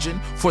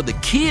reimagine for the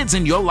kids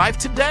in your life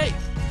today.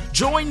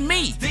 Join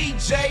me,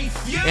 DJ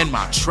Few, and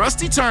my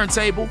trusty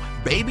turntable,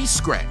 Baby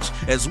Scratch,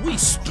 as we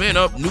spin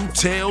up new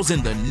tales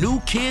in the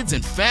New Kids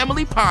and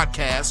Family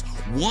podcast,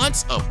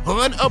 Once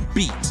Upon a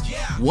Beat.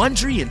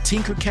 Wondery and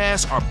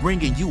Tinkercast are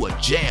bringing you a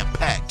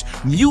jam-packed,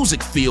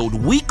 music-filled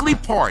weekly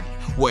party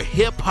where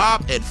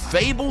hip-hop and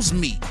fables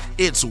meet.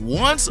 It's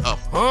Once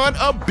Upon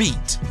a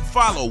Beat.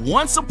 Follow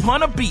Once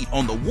Upon a Beat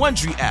on the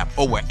Wondery app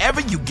or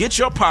wherever you get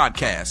your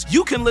podcasts.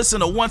 You can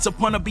listen to Once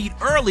Upon a Beat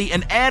early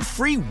and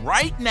ad-free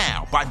right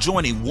now by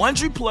joining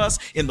Wondery Plus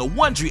in the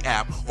Wondery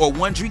app or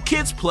Wondery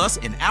Kids Plus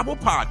in Apple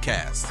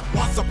Podcasts.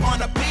 Once Upon